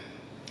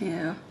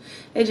yeah,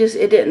 it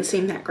didn't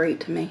seem that great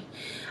to me.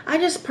 I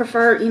just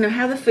prefer, you know,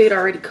 have the food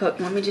already cooked.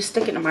 Let me just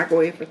stick it in the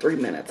microwave for 3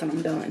 minutes and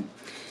I'm done.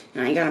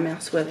 And I ain't gotta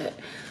mess with it.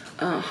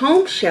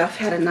 Home Chef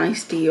had a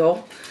nice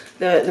deal.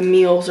 The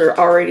meals are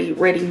already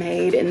ready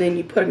made and then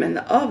you put them in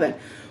the oven.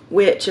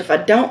 Which, if I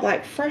don't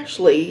like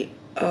Freshly,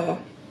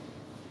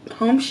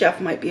 Home Chef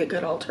might be a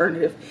good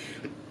alternative.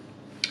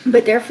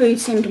 But their food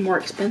seemed more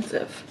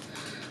expensive.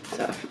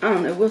 So, I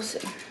don't know. We'll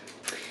see.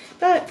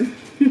 But,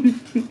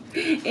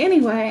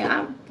 anyway,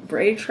 I'm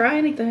ready to try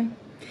anything.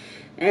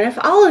 And if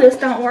all of this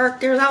don't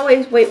work, there's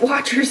always Weight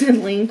Watchers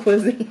and Lean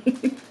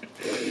Cuisine.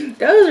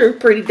 Those are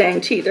pretty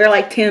dang cheap. They're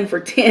like 10 for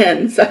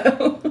 10,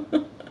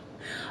 so...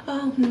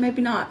 Oh,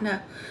 maybe not.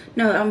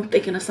 No, I'm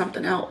thinking of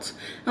something else.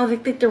 I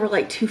think they were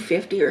like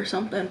 $2.50 or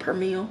something per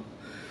meal,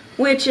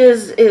 which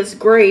is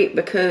great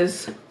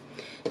because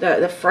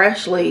the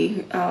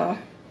Freshly. I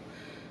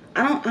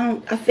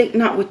think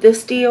not with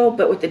this deal,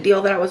 but with the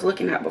deal that I was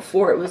looking at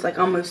before, it was like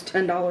almost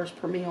 $10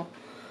 per meal.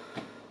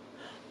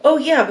 Oh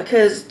yeah,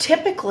 because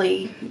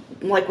typically,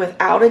 like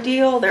without a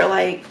deal, they're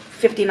like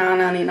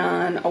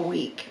 $59.99 a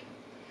week.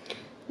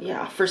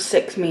 Yeah, for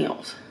 6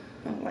 meals.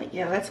 I'm like,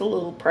 yeah, that's a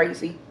little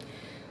pricey.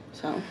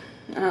 So,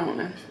 I don't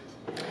know.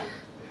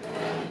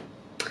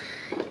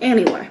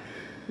 Anyway,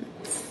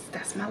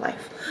 that's my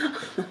life.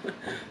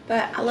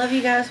 But I love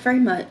you guys very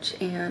much,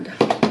 and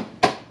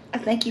I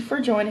thank you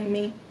for joining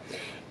me.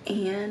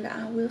 And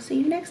I will see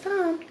you next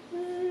time.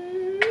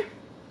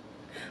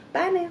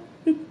 Bye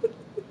now.